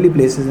some of the holy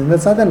places in the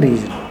southern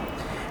region,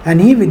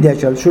 and he,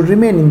 Vindhyachal, should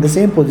remain in the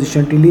same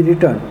position till he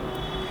returned.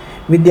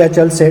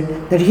 Vindhyachal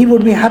said that he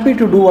would be happy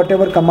to do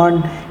whatever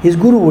command his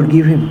guru would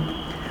give him.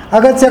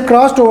 Agastya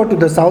crossed over to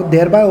the south,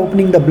 thereby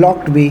opening the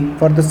blocked way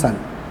for the sun.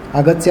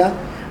 Agastya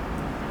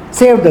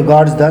saved the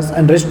gods thus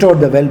and restored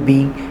the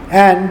well-being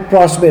and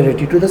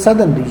prosperity to the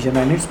southern region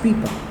and its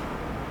people.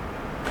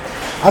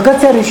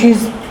 Agastya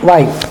Rishi's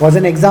wife was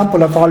an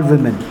example of all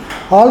women.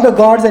 All the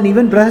gods and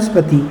even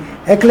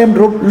Brahaspati acclaimed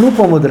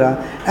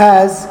Lopamudra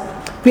as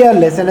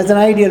fearless and as an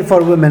ideal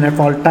for women of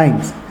all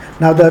times.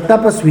 Now the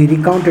Tapasvi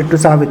recounted to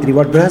Savitri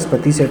what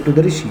Brahaspati said to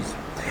the rishis,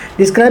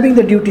 describing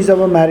the duties of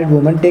a married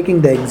woman,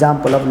 taking the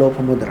example of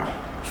Lopamudra.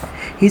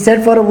 He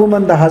said, for a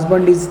woman the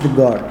husband is the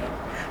god.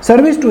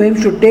 Service to him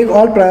should take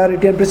all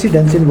priority and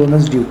precedence in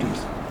woman's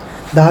duties.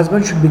 The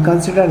husband should be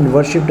considered and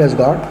worshipped as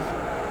God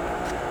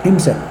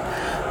himself.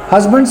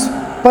 Husband's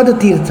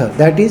Padatirtha,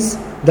 that is,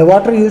 the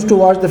water used to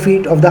wash the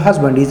feet of the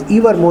husband, is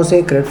ever more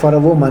sacred for a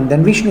woman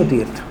than Vishnu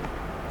Tirtha.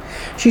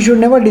 She should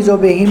never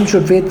disobey him,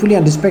 should faithfully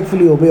and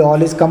respectfully obey all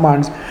his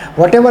commands,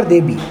 whatever they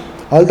be.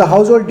 All the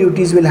household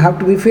duties will have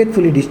to be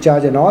faithfully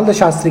discharged, and all the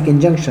Shastric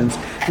injunctions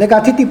like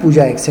Atiti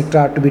Puja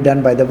etc. are to be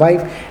done by the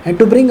wife, and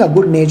to bring a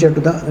good nature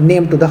to the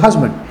name to the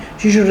husband.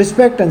 She should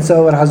respect and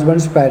serve her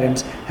husband's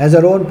parents as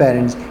her own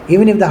parents,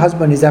 even if the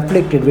husband is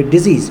afflicted with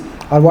disease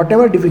or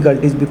whatever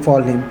difficulties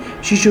befall him.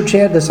 She should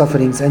share the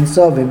sufferings and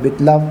serve him with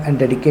love and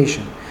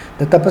dedication.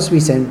 The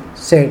Tapasvi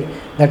said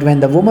that when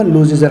the woman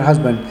loses her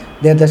husband,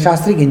 there are the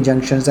Shastric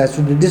injunctions as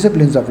to the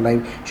disciplines of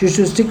life she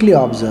should strictly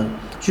observe.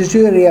 She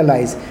should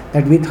realize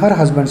that with her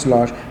husband's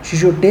loss, she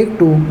should take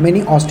to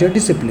many austere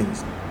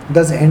disciplines.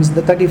 Thus ends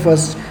the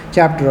 31st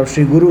chapter of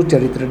Sri Guru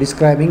Charitra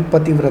describing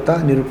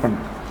Pativrata Nirupana.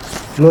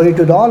 Glory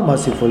to the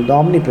All-Merciful, the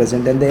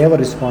Omnipresent and the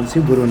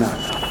ever-responsive Guru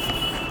Nath.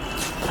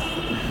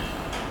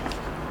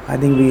 I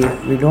think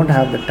we don't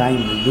have the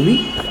time, do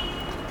we?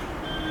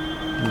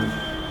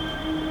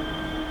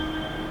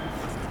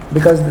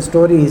 Because the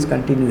story is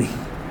continuing.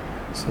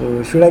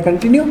 So should I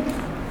continue?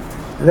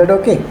 Is that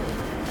okay?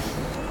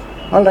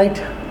 Alright.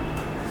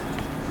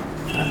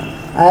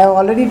 I have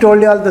already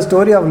told you all the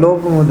story of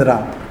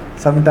Lopamudra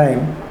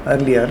sometime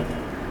earlier.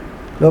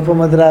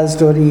 Lopamudra's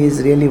story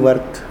is really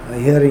worth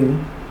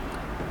hearing.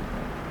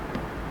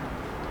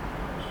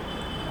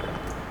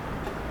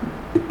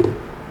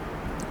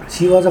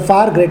 She was a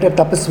far greater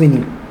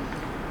tapaswini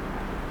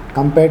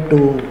compared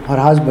to her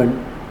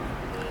husband,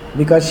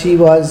 because she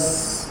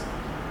was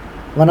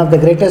one of the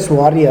greatest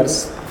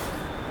warriors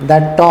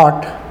that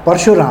taught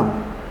Parshuram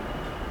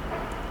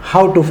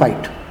how to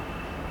fight.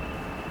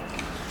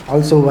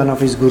 Also one of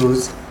his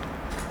gurus.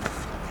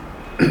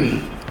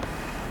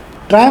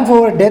 Triumph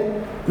over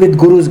death with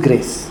Guru's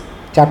grace.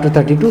 Chapter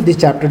 32. This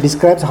chapter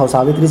describes how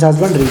Savitri's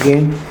husband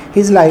regained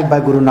his life by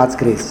Guru Nath's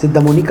grace.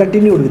 Siddha Muni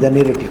continued with the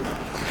narrative.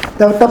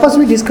 The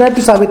Tapasvi described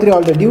to Savitri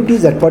all the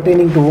duties that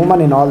pertaining to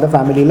woman in all the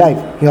family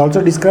life. He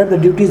also described the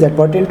duties that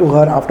pertain to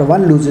her after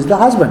one loses the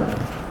husband.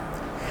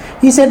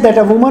 He said that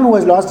a woman who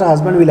has lost her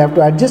husband will have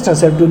to adjust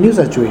herself to a new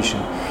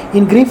situation.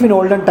 In grief in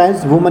olden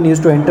times, woman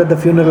used to enter the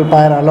funeral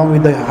pyre along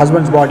with the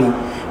husband's body,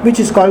 which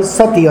is called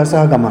sati or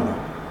sahagamana.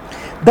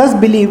 Thus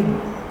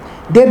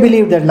they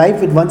believed that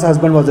life with one's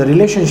husband was a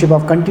relationship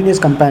of continuous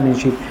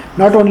companionship,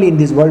 not only in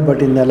this world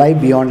but in the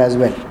life beyond as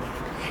well.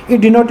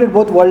 It denoted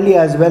both worldly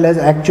as well as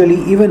actually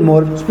even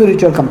more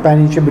spiritual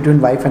companionship between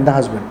wife and the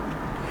husband.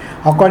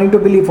 According to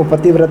belief, a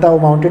Pativrata who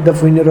mounted the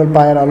funeral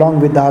pyre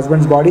along with the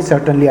husband's body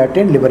certainly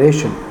attained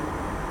liberation.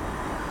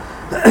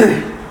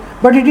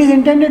 But it is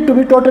intended to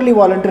be totally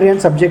voluntary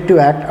and subjective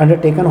act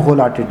undertaken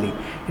wholeheartedly.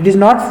 It is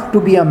not to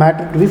be a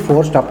matter to be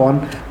forced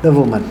upon the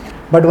woman,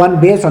 but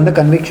one based on the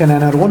conviction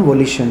and her own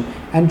volition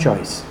and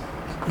choice.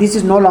 This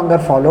is no longer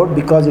followed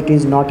because it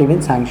is not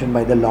even sanctioned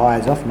by the law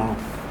as of now.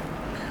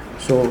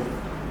 So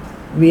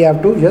we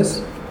have to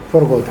just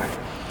forego that.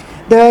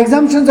 The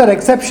exemptions or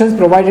exceptions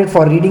provided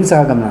for reading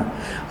Sahagamana.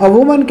 A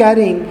woman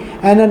carrying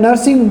and a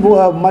nursing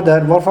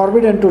mother were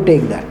forbidden to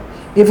take that.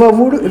 If a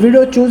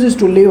widow chooses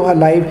to live her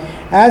life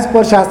as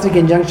per Shastric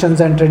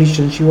injunctions and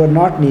traditions, she was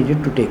not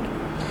needed to take.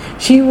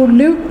 She would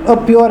live a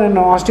pure and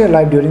austere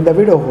life during the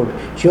widowhood.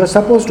 She was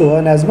supposed to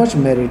earn as much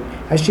merit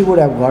as she would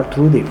have got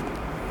through it.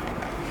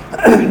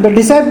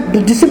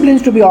 The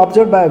disciplines to be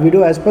observed by a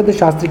widow as per the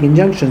Shastric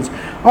injunctions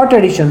or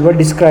traditions were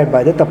described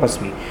by the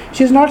Tapasvi.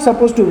 She is not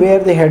supposed to wear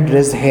the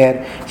headdress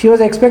hair. She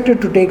was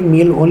expected to take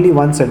meal only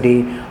once a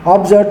day,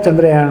 observe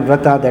Chandrayana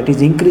Vrata, that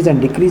is increase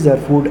and decrease her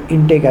food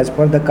intake as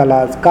per the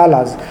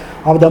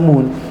kalas of the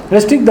moon,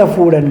 restrict the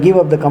food and give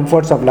up the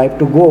comforts of life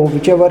to go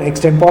whichever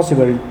extent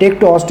possible, take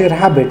to austere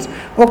habits,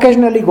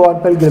 occasionally go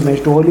on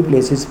pilgrimage to holy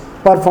places,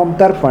 perform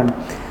tarpan,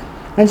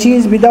 and she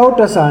is without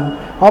a son,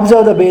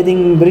 observe the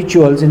bathing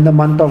rituals in the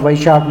month of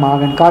Vaishak,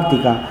 Magh and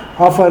Kartika,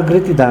 offer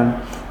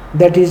Gritidan,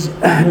 that is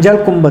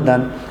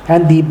Jalkumbhadan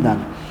and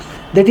Deepdan.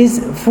 that is,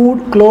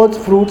 food, clothes,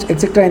 fruits,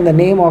 etc., in the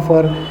name of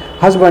her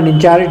husband in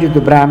charity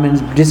to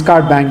Brahmins,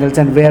 discard bangles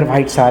and wear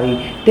white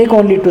sari, take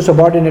only to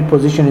subordinate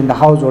position in the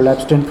household,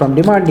 abstain from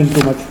demanding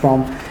too much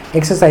from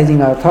exercising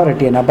her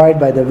authority, and abide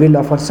by the will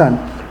of her son,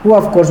 who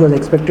of course was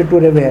expected to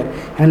revere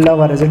and love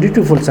her as a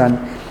dutiful son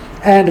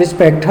and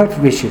respect her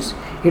wishes.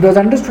 It was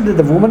understood that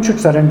the woman should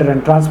surrender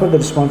and transfer the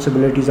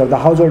responsibilities of the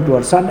household to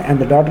her son and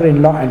the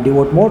daughter-in-law and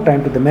devote more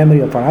time to the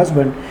memory of her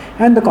husband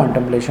and the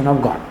contemplation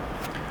of God.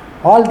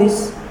 All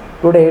this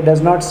today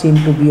does not seem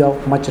to be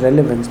of much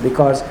relevance,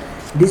 because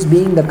this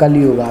being the Kali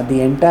Yuga,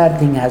 the entire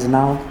thing has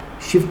now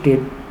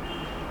shifted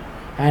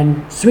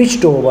and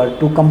switched over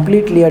to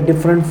completely a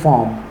different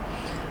form.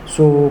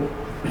 So,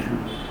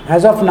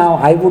 as of now,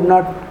 I would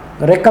not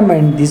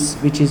recommend this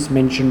which is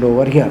mentioned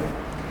over here.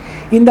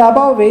 In the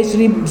above way,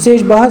 Sri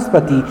Sage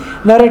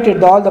Bahaspati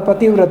narrated all the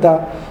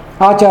Pativrata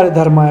Acharya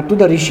Dharma to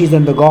the rishis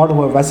and the god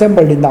who have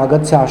assembled in the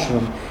Agastya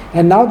ashram,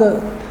 and now the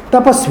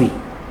Tapasvi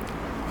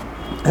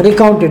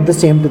recounted the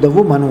same to the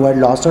woman who had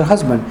lost her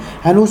husband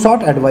and who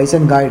sought advice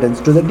and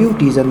guidance to the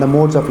duties and the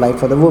modes of life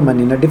for the woman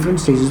in the different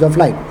stages of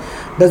life.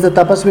 Thus the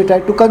Tapasvi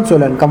tried to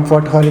console and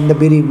comfort her in the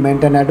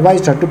bereavement and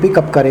advised her to pick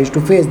up courage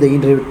to face the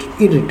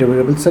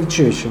irretrievable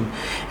situation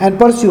and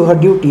pursue her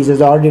duties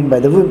as ordained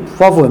by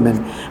for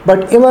women,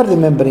 but ever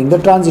remembering the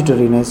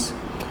transitoriness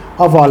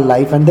of all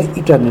life and the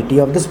eternity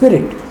of the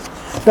spirit.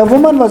 The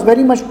woman was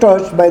very much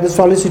touched by the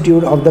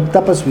solicitude of the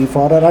Tapasvi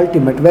for her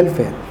ultimate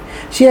welfare.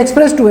 She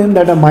expressed to him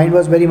that her mind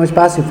was very much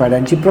pacified,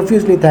 and she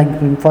profusely thanked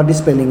him for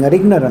dispelling her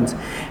ignorance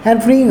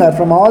and freeing her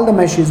from all the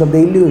meshes of the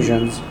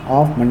illusions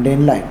of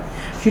mundane life.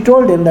 She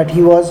told him that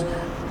he was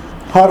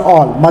her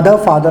all, mother,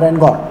 father, and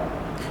God.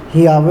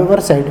 He,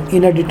 however, said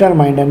in a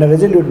determined and a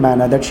resolute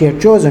manner that she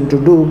had chosen to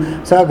do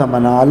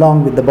Sagamana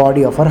along with the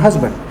body of her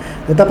husband.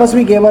 The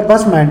Tapasvi gave her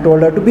bhasma and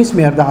told her to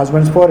besmear the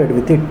husband's forehead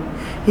with it.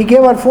 He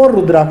gave her 4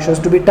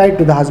 Rudrakshas to be tied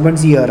to the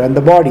husband's ear and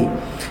the body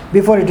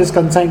before it is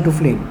consigned to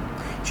flame.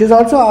 She was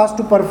also asked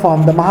to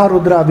perform the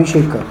Maharudra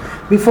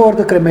Abhisheka before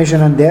the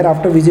cremation and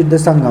thereafter visit the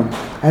Sangam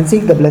and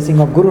seek the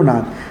blessing of Guru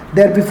Nanak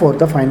there before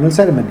the final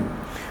ceremony.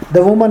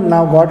 The woman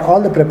now got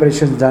all the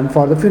preparations done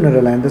for the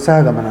funeral and the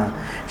Sahagamana.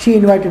 She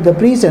invited the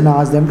priest and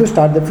asked them to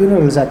start the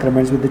funeral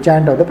sacraments with the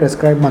chant of the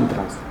prescribed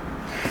mantras.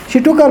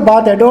 She took her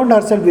bath, adorned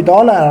herself with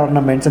all her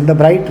ornaments and the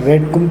bright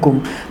red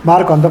kumkum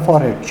mark on the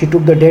forehead. She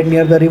took the dead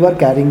near the river,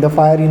 carrying the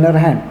fire in her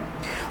hand.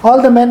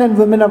 All the men and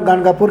women of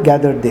Gangapur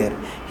gathered there.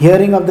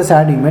 Hearing of the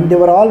sad event, they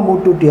were all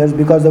moved to tears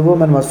because the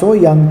woman was so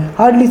young,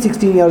 hardly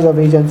 16 years of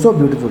age, and so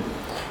beautiful.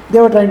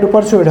 They were trying to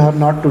persuade her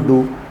not to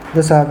do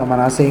the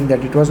Sahagamana, saying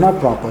that it was not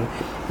proper.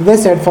 They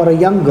said for a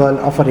young girl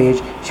of her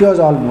age, she was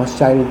almost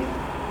child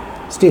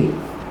still.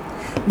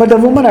 But the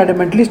woman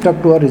adamantly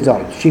stuck to her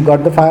resolve. She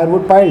got the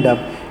firewood piled up,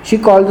 she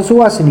called the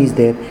Suvasinis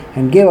there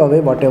and gave away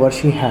whatever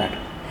she had.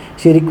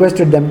 She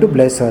requested them to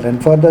bless her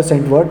and further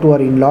sent word to her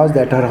in-laws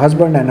that her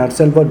husband and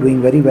herself were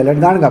doing very well at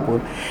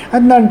Gangapur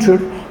and none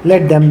should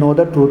let them know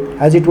the truth,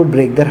 as it would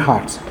break their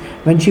hearts.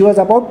 When she was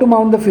about to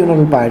mount the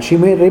funeral pyre, she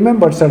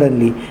remembered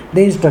suddenly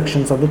the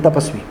instructions of the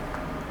Tapasvi.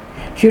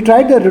 She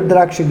tried the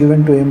Rudraksha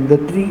given to him, the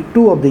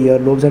 2 of the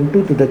earlobes and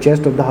 2 to the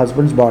chest of the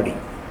husband's body.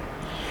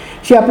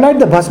 She applied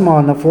the bhasma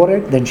on her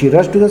forehead, then she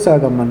rushed to the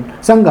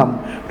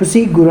Sangam to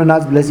seek Guru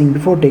Nanak's blessing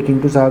before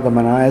taking to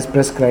Sahagamana as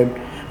prescribed,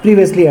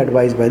 previously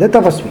advised by the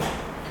Tapasvi.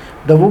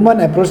 The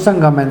woman approached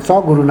Sangam and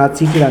saw Guru Nanak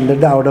seated under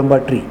the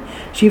Audamba tree.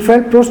 She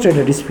felt prostrate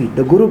at his feet.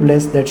 The Guru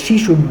blessed that she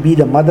should be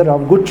the mother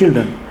of good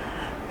children.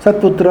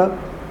 Satputra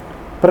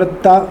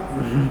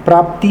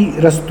Prapti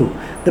Rastu.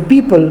 The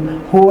people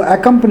who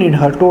accompanied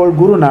her told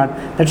Guru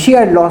Nanak that she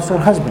had lost her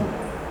husband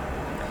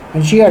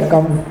and she had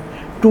come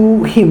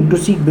to him to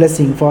seek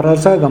blessing for her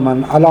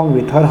Sagaman along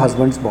with her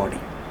husband's body.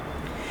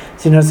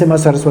 Sri Narasimha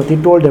Saraswati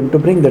told them to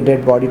bring the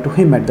dead body to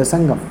him at the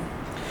Sangam.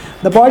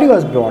 The body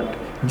was brought.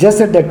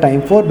 Just at that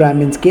time, 4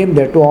 Brahmins came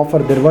there to offer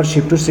their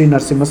worship to Sri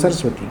Narasimha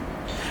Saraswati.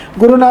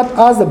 Guru Nanak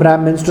asked the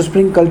Brahmins to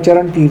sprinkle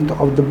Charan Tirth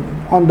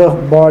on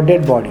the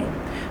dead body.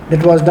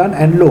 That was done,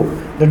 and lo,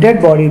 the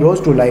dead body rose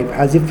to life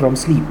as if from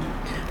sleep.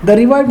 The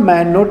revived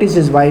man noticed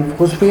his wife,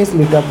 whose face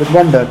lit up with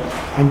wonder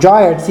and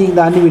joy at seeing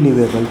the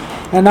unbelievable,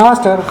 and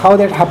asked her how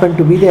that happened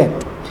to be there.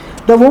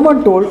 The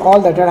woman told all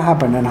that had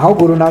happened and how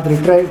Guru Nanak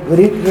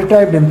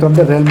retrieved him from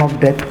the realm of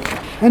death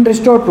and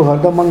restored to her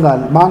the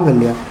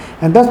Mangalya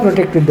and thus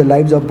protected the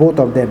lives of both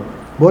of them.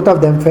 Both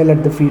of them fell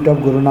at the feet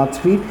of Guru Nanak's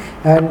feet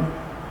and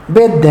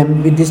bathed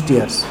them with his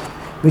tears,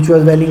 which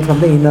was welling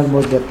from the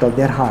innermost depth of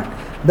their heart.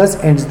 Thus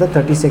ends the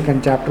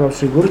 32nd chapter of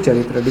Sri Guru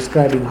Charitra,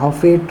 describing how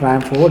fate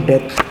triumphed over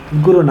death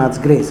with Guru Nanak's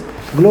grace.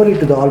 Glory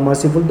to the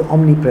All-Merciful, the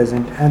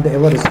Omnipresent, and the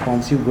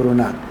ever-responsive Guru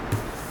Nanak.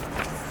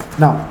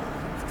 Now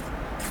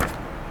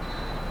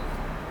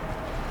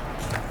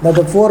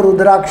the 4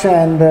 Rudraksha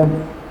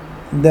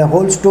and the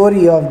whole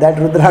story of that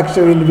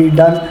Rudraksha will be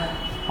done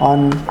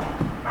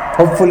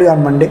hopefully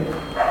on Monday.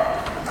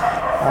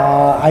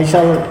 I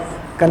shall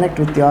connect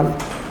with you all,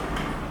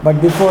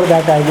 but before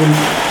that I will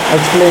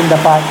explain the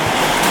part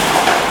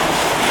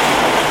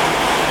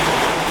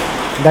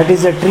that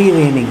is a tree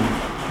raining.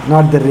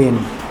 not the rain.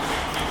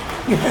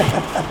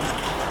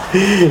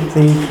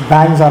 See, it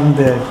bangs on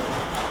the.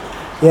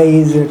 Yeah,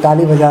 he's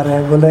ताली बजा रहा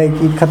है, बोल रहा है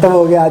कि खत्म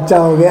हो गया, अच्छा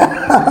हो गया.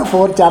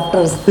 4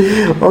 chapters.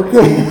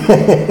 Okay.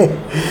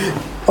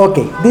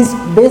 Okay. This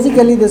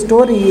basically the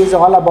story is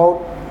all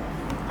about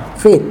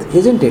faith,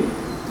 isn't it?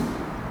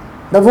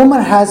 The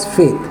woman has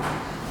faith.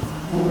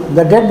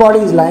 The dead body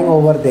is lying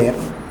over there.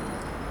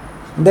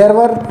 There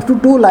were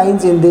two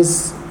lines in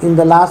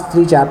the last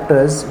 3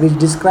 chapters which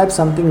describe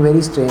something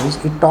very strange.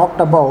 It talked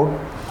about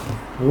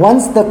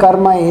once the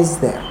karma is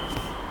there,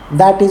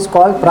 that is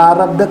called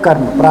prarabdha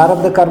karma.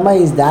 Prarabdha karma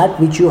is that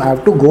which you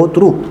have to go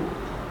through.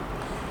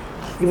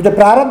 If the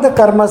prarabdha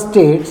karma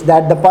states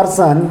that the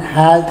person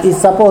is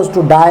supposed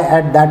to die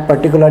at that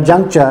particular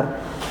juncture,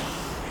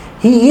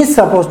 he is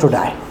supposed to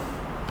die.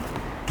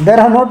 There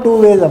are no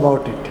two ways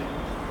about it.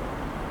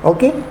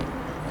 Okay?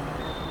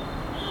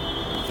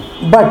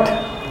 But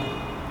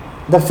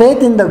the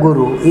faith in the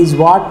Guru is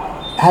what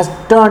has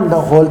turned the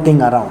whole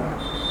thing around.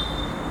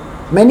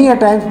 Many a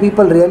times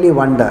people really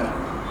wonder,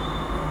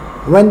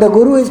 when the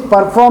Guru is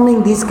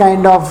performing these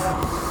kind of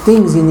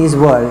things in his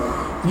world,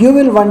 you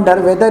will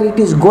wonder whether it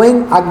is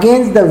going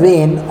against the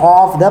vein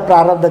of the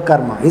prarabdha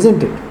karma,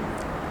 isn't it?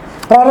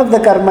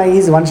 Prarabdha karma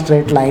is one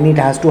straight line, it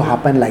has to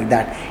happen like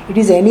that. It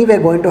is anyway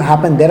going to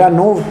happen, there are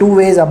no two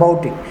ways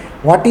about it.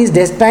 What is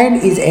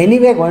destined is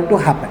anyway going to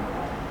happen.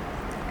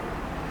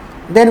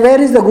 Then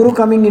where is the Guru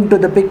coming into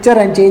the picture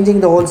and changing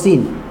the whole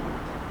scene?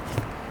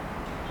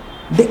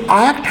 The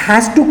act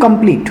has to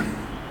complete.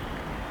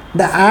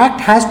 The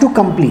act has to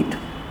complete.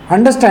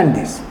 Understand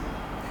this.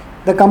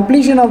 The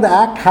completion of the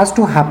act has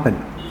to happen.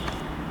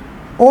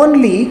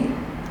 Only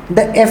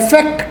the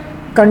effect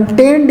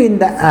contained in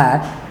the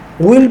act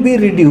will be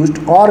reduced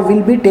or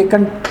will be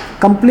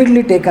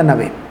completely taken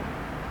away.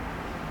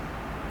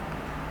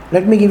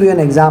 Let me give you an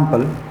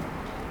example.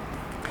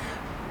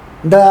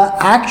 The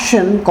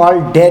action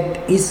called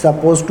death is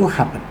supposed to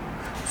happen.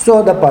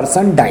 So the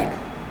person died.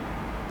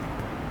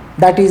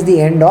 That is the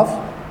end of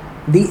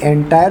the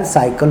entire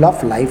cycle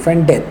of life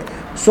and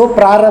death. So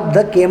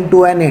prarabdha came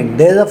to an end.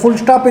 There is a full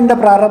stop in the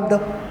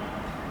prarabdha.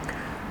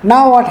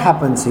 Now what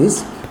happens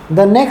is,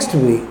 the next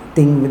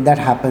thing that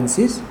happens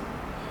is,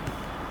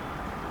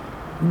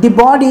 the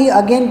body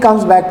again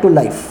comes back to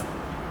life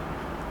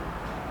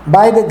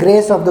by the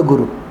grace of the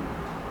Guru.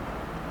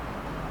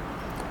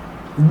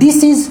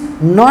 This is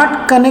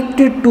not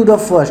connected to the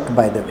first,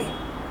 by the way.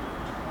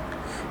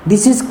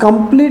 This is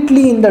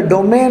completely in the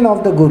domain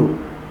of the Guru.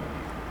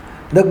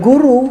 The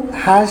Guru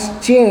has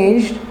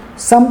changed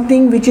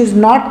something which is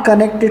not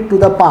connected to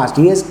the past.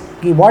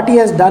 What he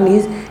has done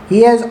is,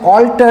 he has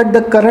altered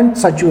the current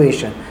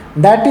situation.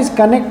 That is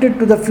connected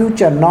to the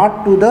future,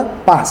 not to the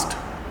past.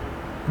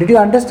 Did you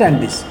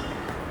understand this?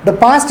 The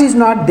past is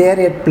not there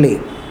at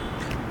play.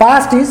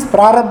 Past is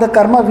prarabdha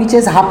karma which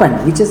has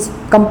happened, which is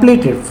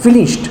completed,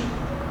 finished.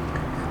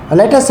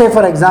 Let us say,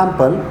 for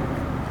example,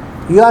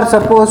 you are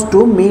supposed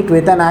to meet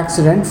with an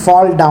accident,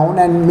 fall down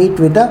and meet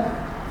with an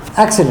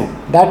accident.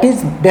 That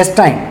is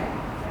destined.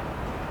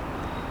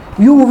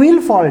 You will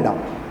fall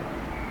down.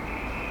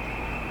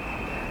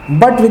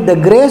 But with the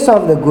grace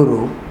of the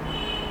Guru,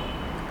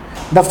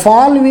 the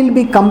fall will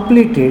be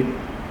completed,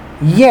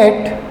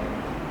 yet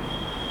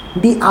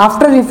the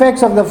after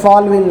effects of the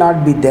fall will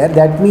not be there.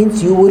 That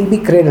means you will be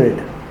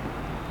cradled.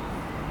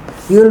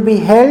 You will be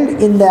held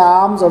in the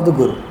arms of the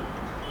Guru.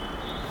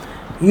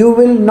 You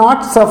will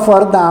not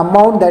suffer the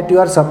amount that you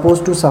are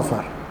supposed to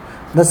suffer.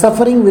 The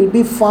suffering will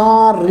be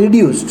far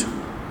reduced.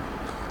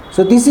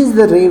 So this is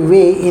the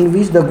way in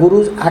which the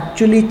Gurus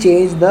actually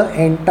change the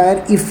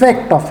entire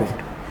effect of it.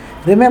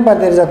 Remember,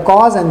 there is a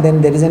cause and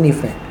then there is an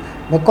effect.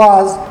 The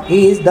cause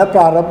is the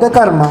prarabdha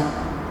karma.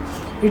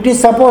 It is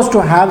supposed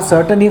to have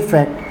certain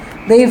effect.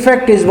 The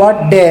effect is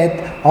what?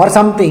 Death or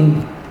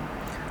something.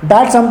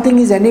 That something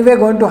is anyway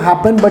going to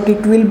happen, but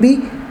it will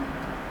be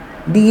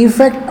the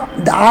effect,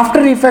 the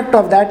after effect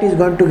of that is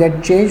going to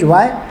get changed.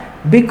 Why?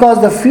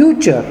 Because the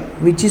future,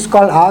 which is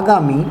called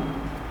agami,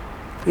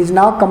 is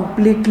now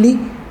completely.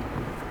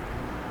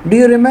 Do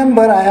you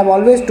remember, I have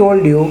always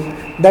told you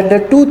that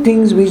the two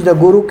things which the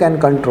Guru can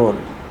control.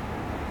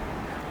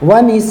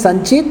 One is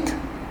sanchit,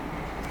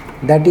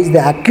 that is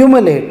the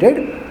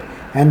accumulated,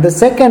 and the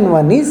second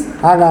one is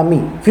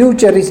agami,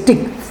 futuristic.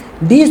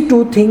 These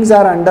two things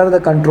are under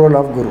the control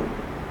of Guru.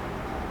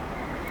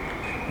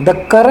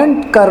 The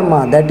current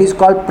karma, that is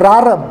called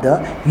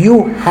prarabdha,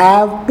 you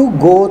have to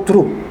go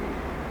through.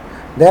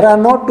 There are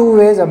no two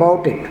ways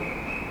about it.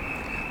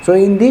 So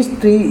in these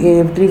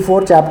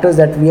 4 chapters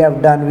that we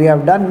have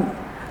done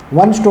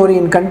one story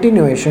in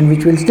continuation,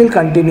 which will still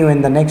continue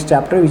in the next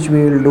chapter, which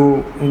we will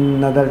do in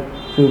another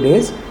few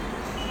days.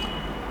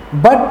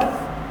 But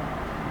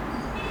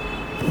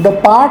the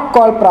part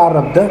called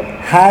prarabdha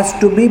has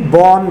to be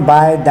borne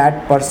by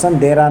that person.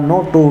 There are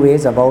no two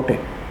ways about it.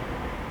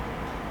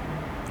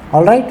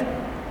 Alright?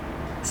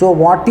 So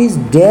what is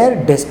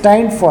there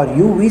destined for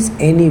you is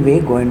anyway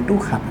going to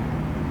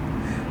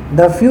happen.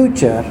 The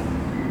future,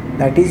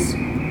 that is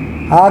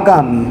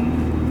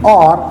agami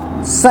or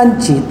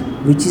sanchit,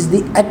 which is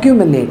the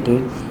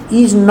accumulated,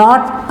 is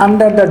not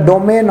under the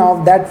domain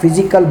of that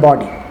physical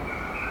body.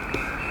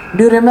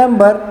 Do you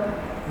remember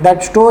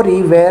that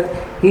story where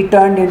he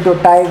turned into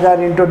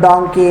tiger, into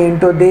donkey,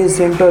 into this,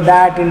 into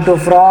that, into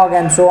frog,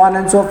 and so on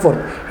and so forth?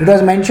 It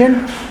was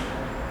mentioned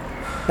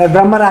that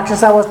Brahma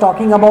Rakshasa was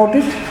talking about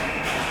it.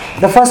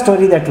 The first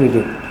story that we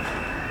did.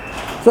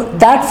 So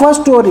that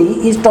first story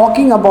is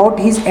talking about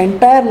his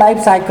entire life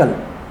cycle.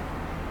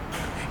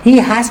 He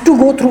has to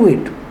go through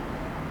it.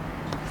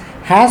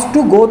 Has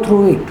to go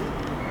through it.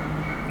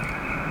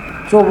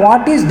 So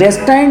what is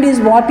destined is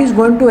what is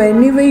going to,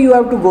 anyway you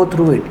have to go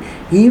through it.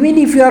 Even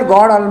if you are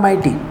God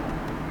Almighty,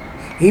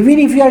 even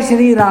if you are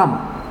Sri Ram,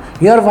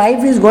 your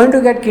wife is going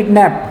to get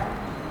kidnapped.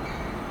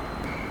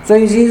 So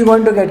she is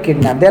going to get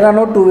kidnapped. There are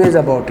no two ways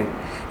about it.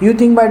 You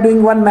think by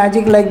doing one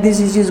magic like this,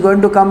 she is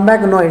going to come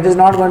back? No, it is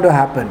not going to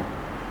happen.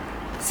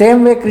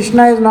 Same way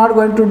Krishna is not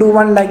going to do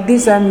one like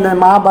this and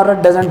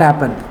Mahabharata doesn't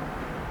happen.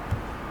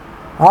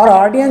 Our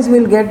audience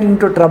will get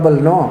into trouble,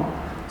 no?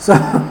 So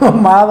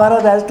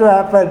Mahabharata has to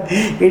happen.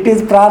 It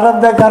is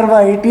prarabdha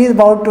karma, it is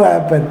about to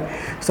happen.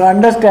 So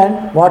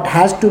understand, what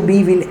has to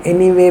be will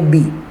anyway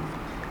be.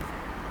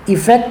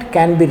 Effect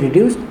can be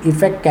reduced,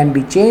 effect can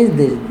be changed,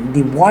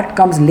 the what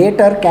comes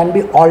later can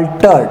be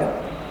altered.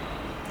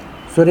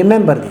 So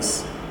remember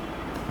this.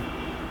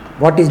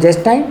 What is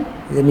destined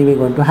is anyway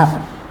going to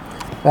happen.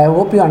 So I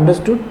hope you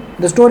understood.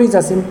 The stories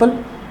are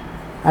simple,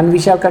 and we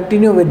shall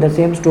continue with the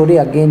same story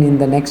again in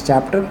the next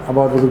chapter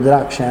about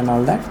Rudraksha and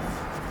all that.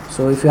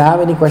 So if you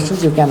have any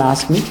questions, you can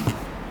ask me.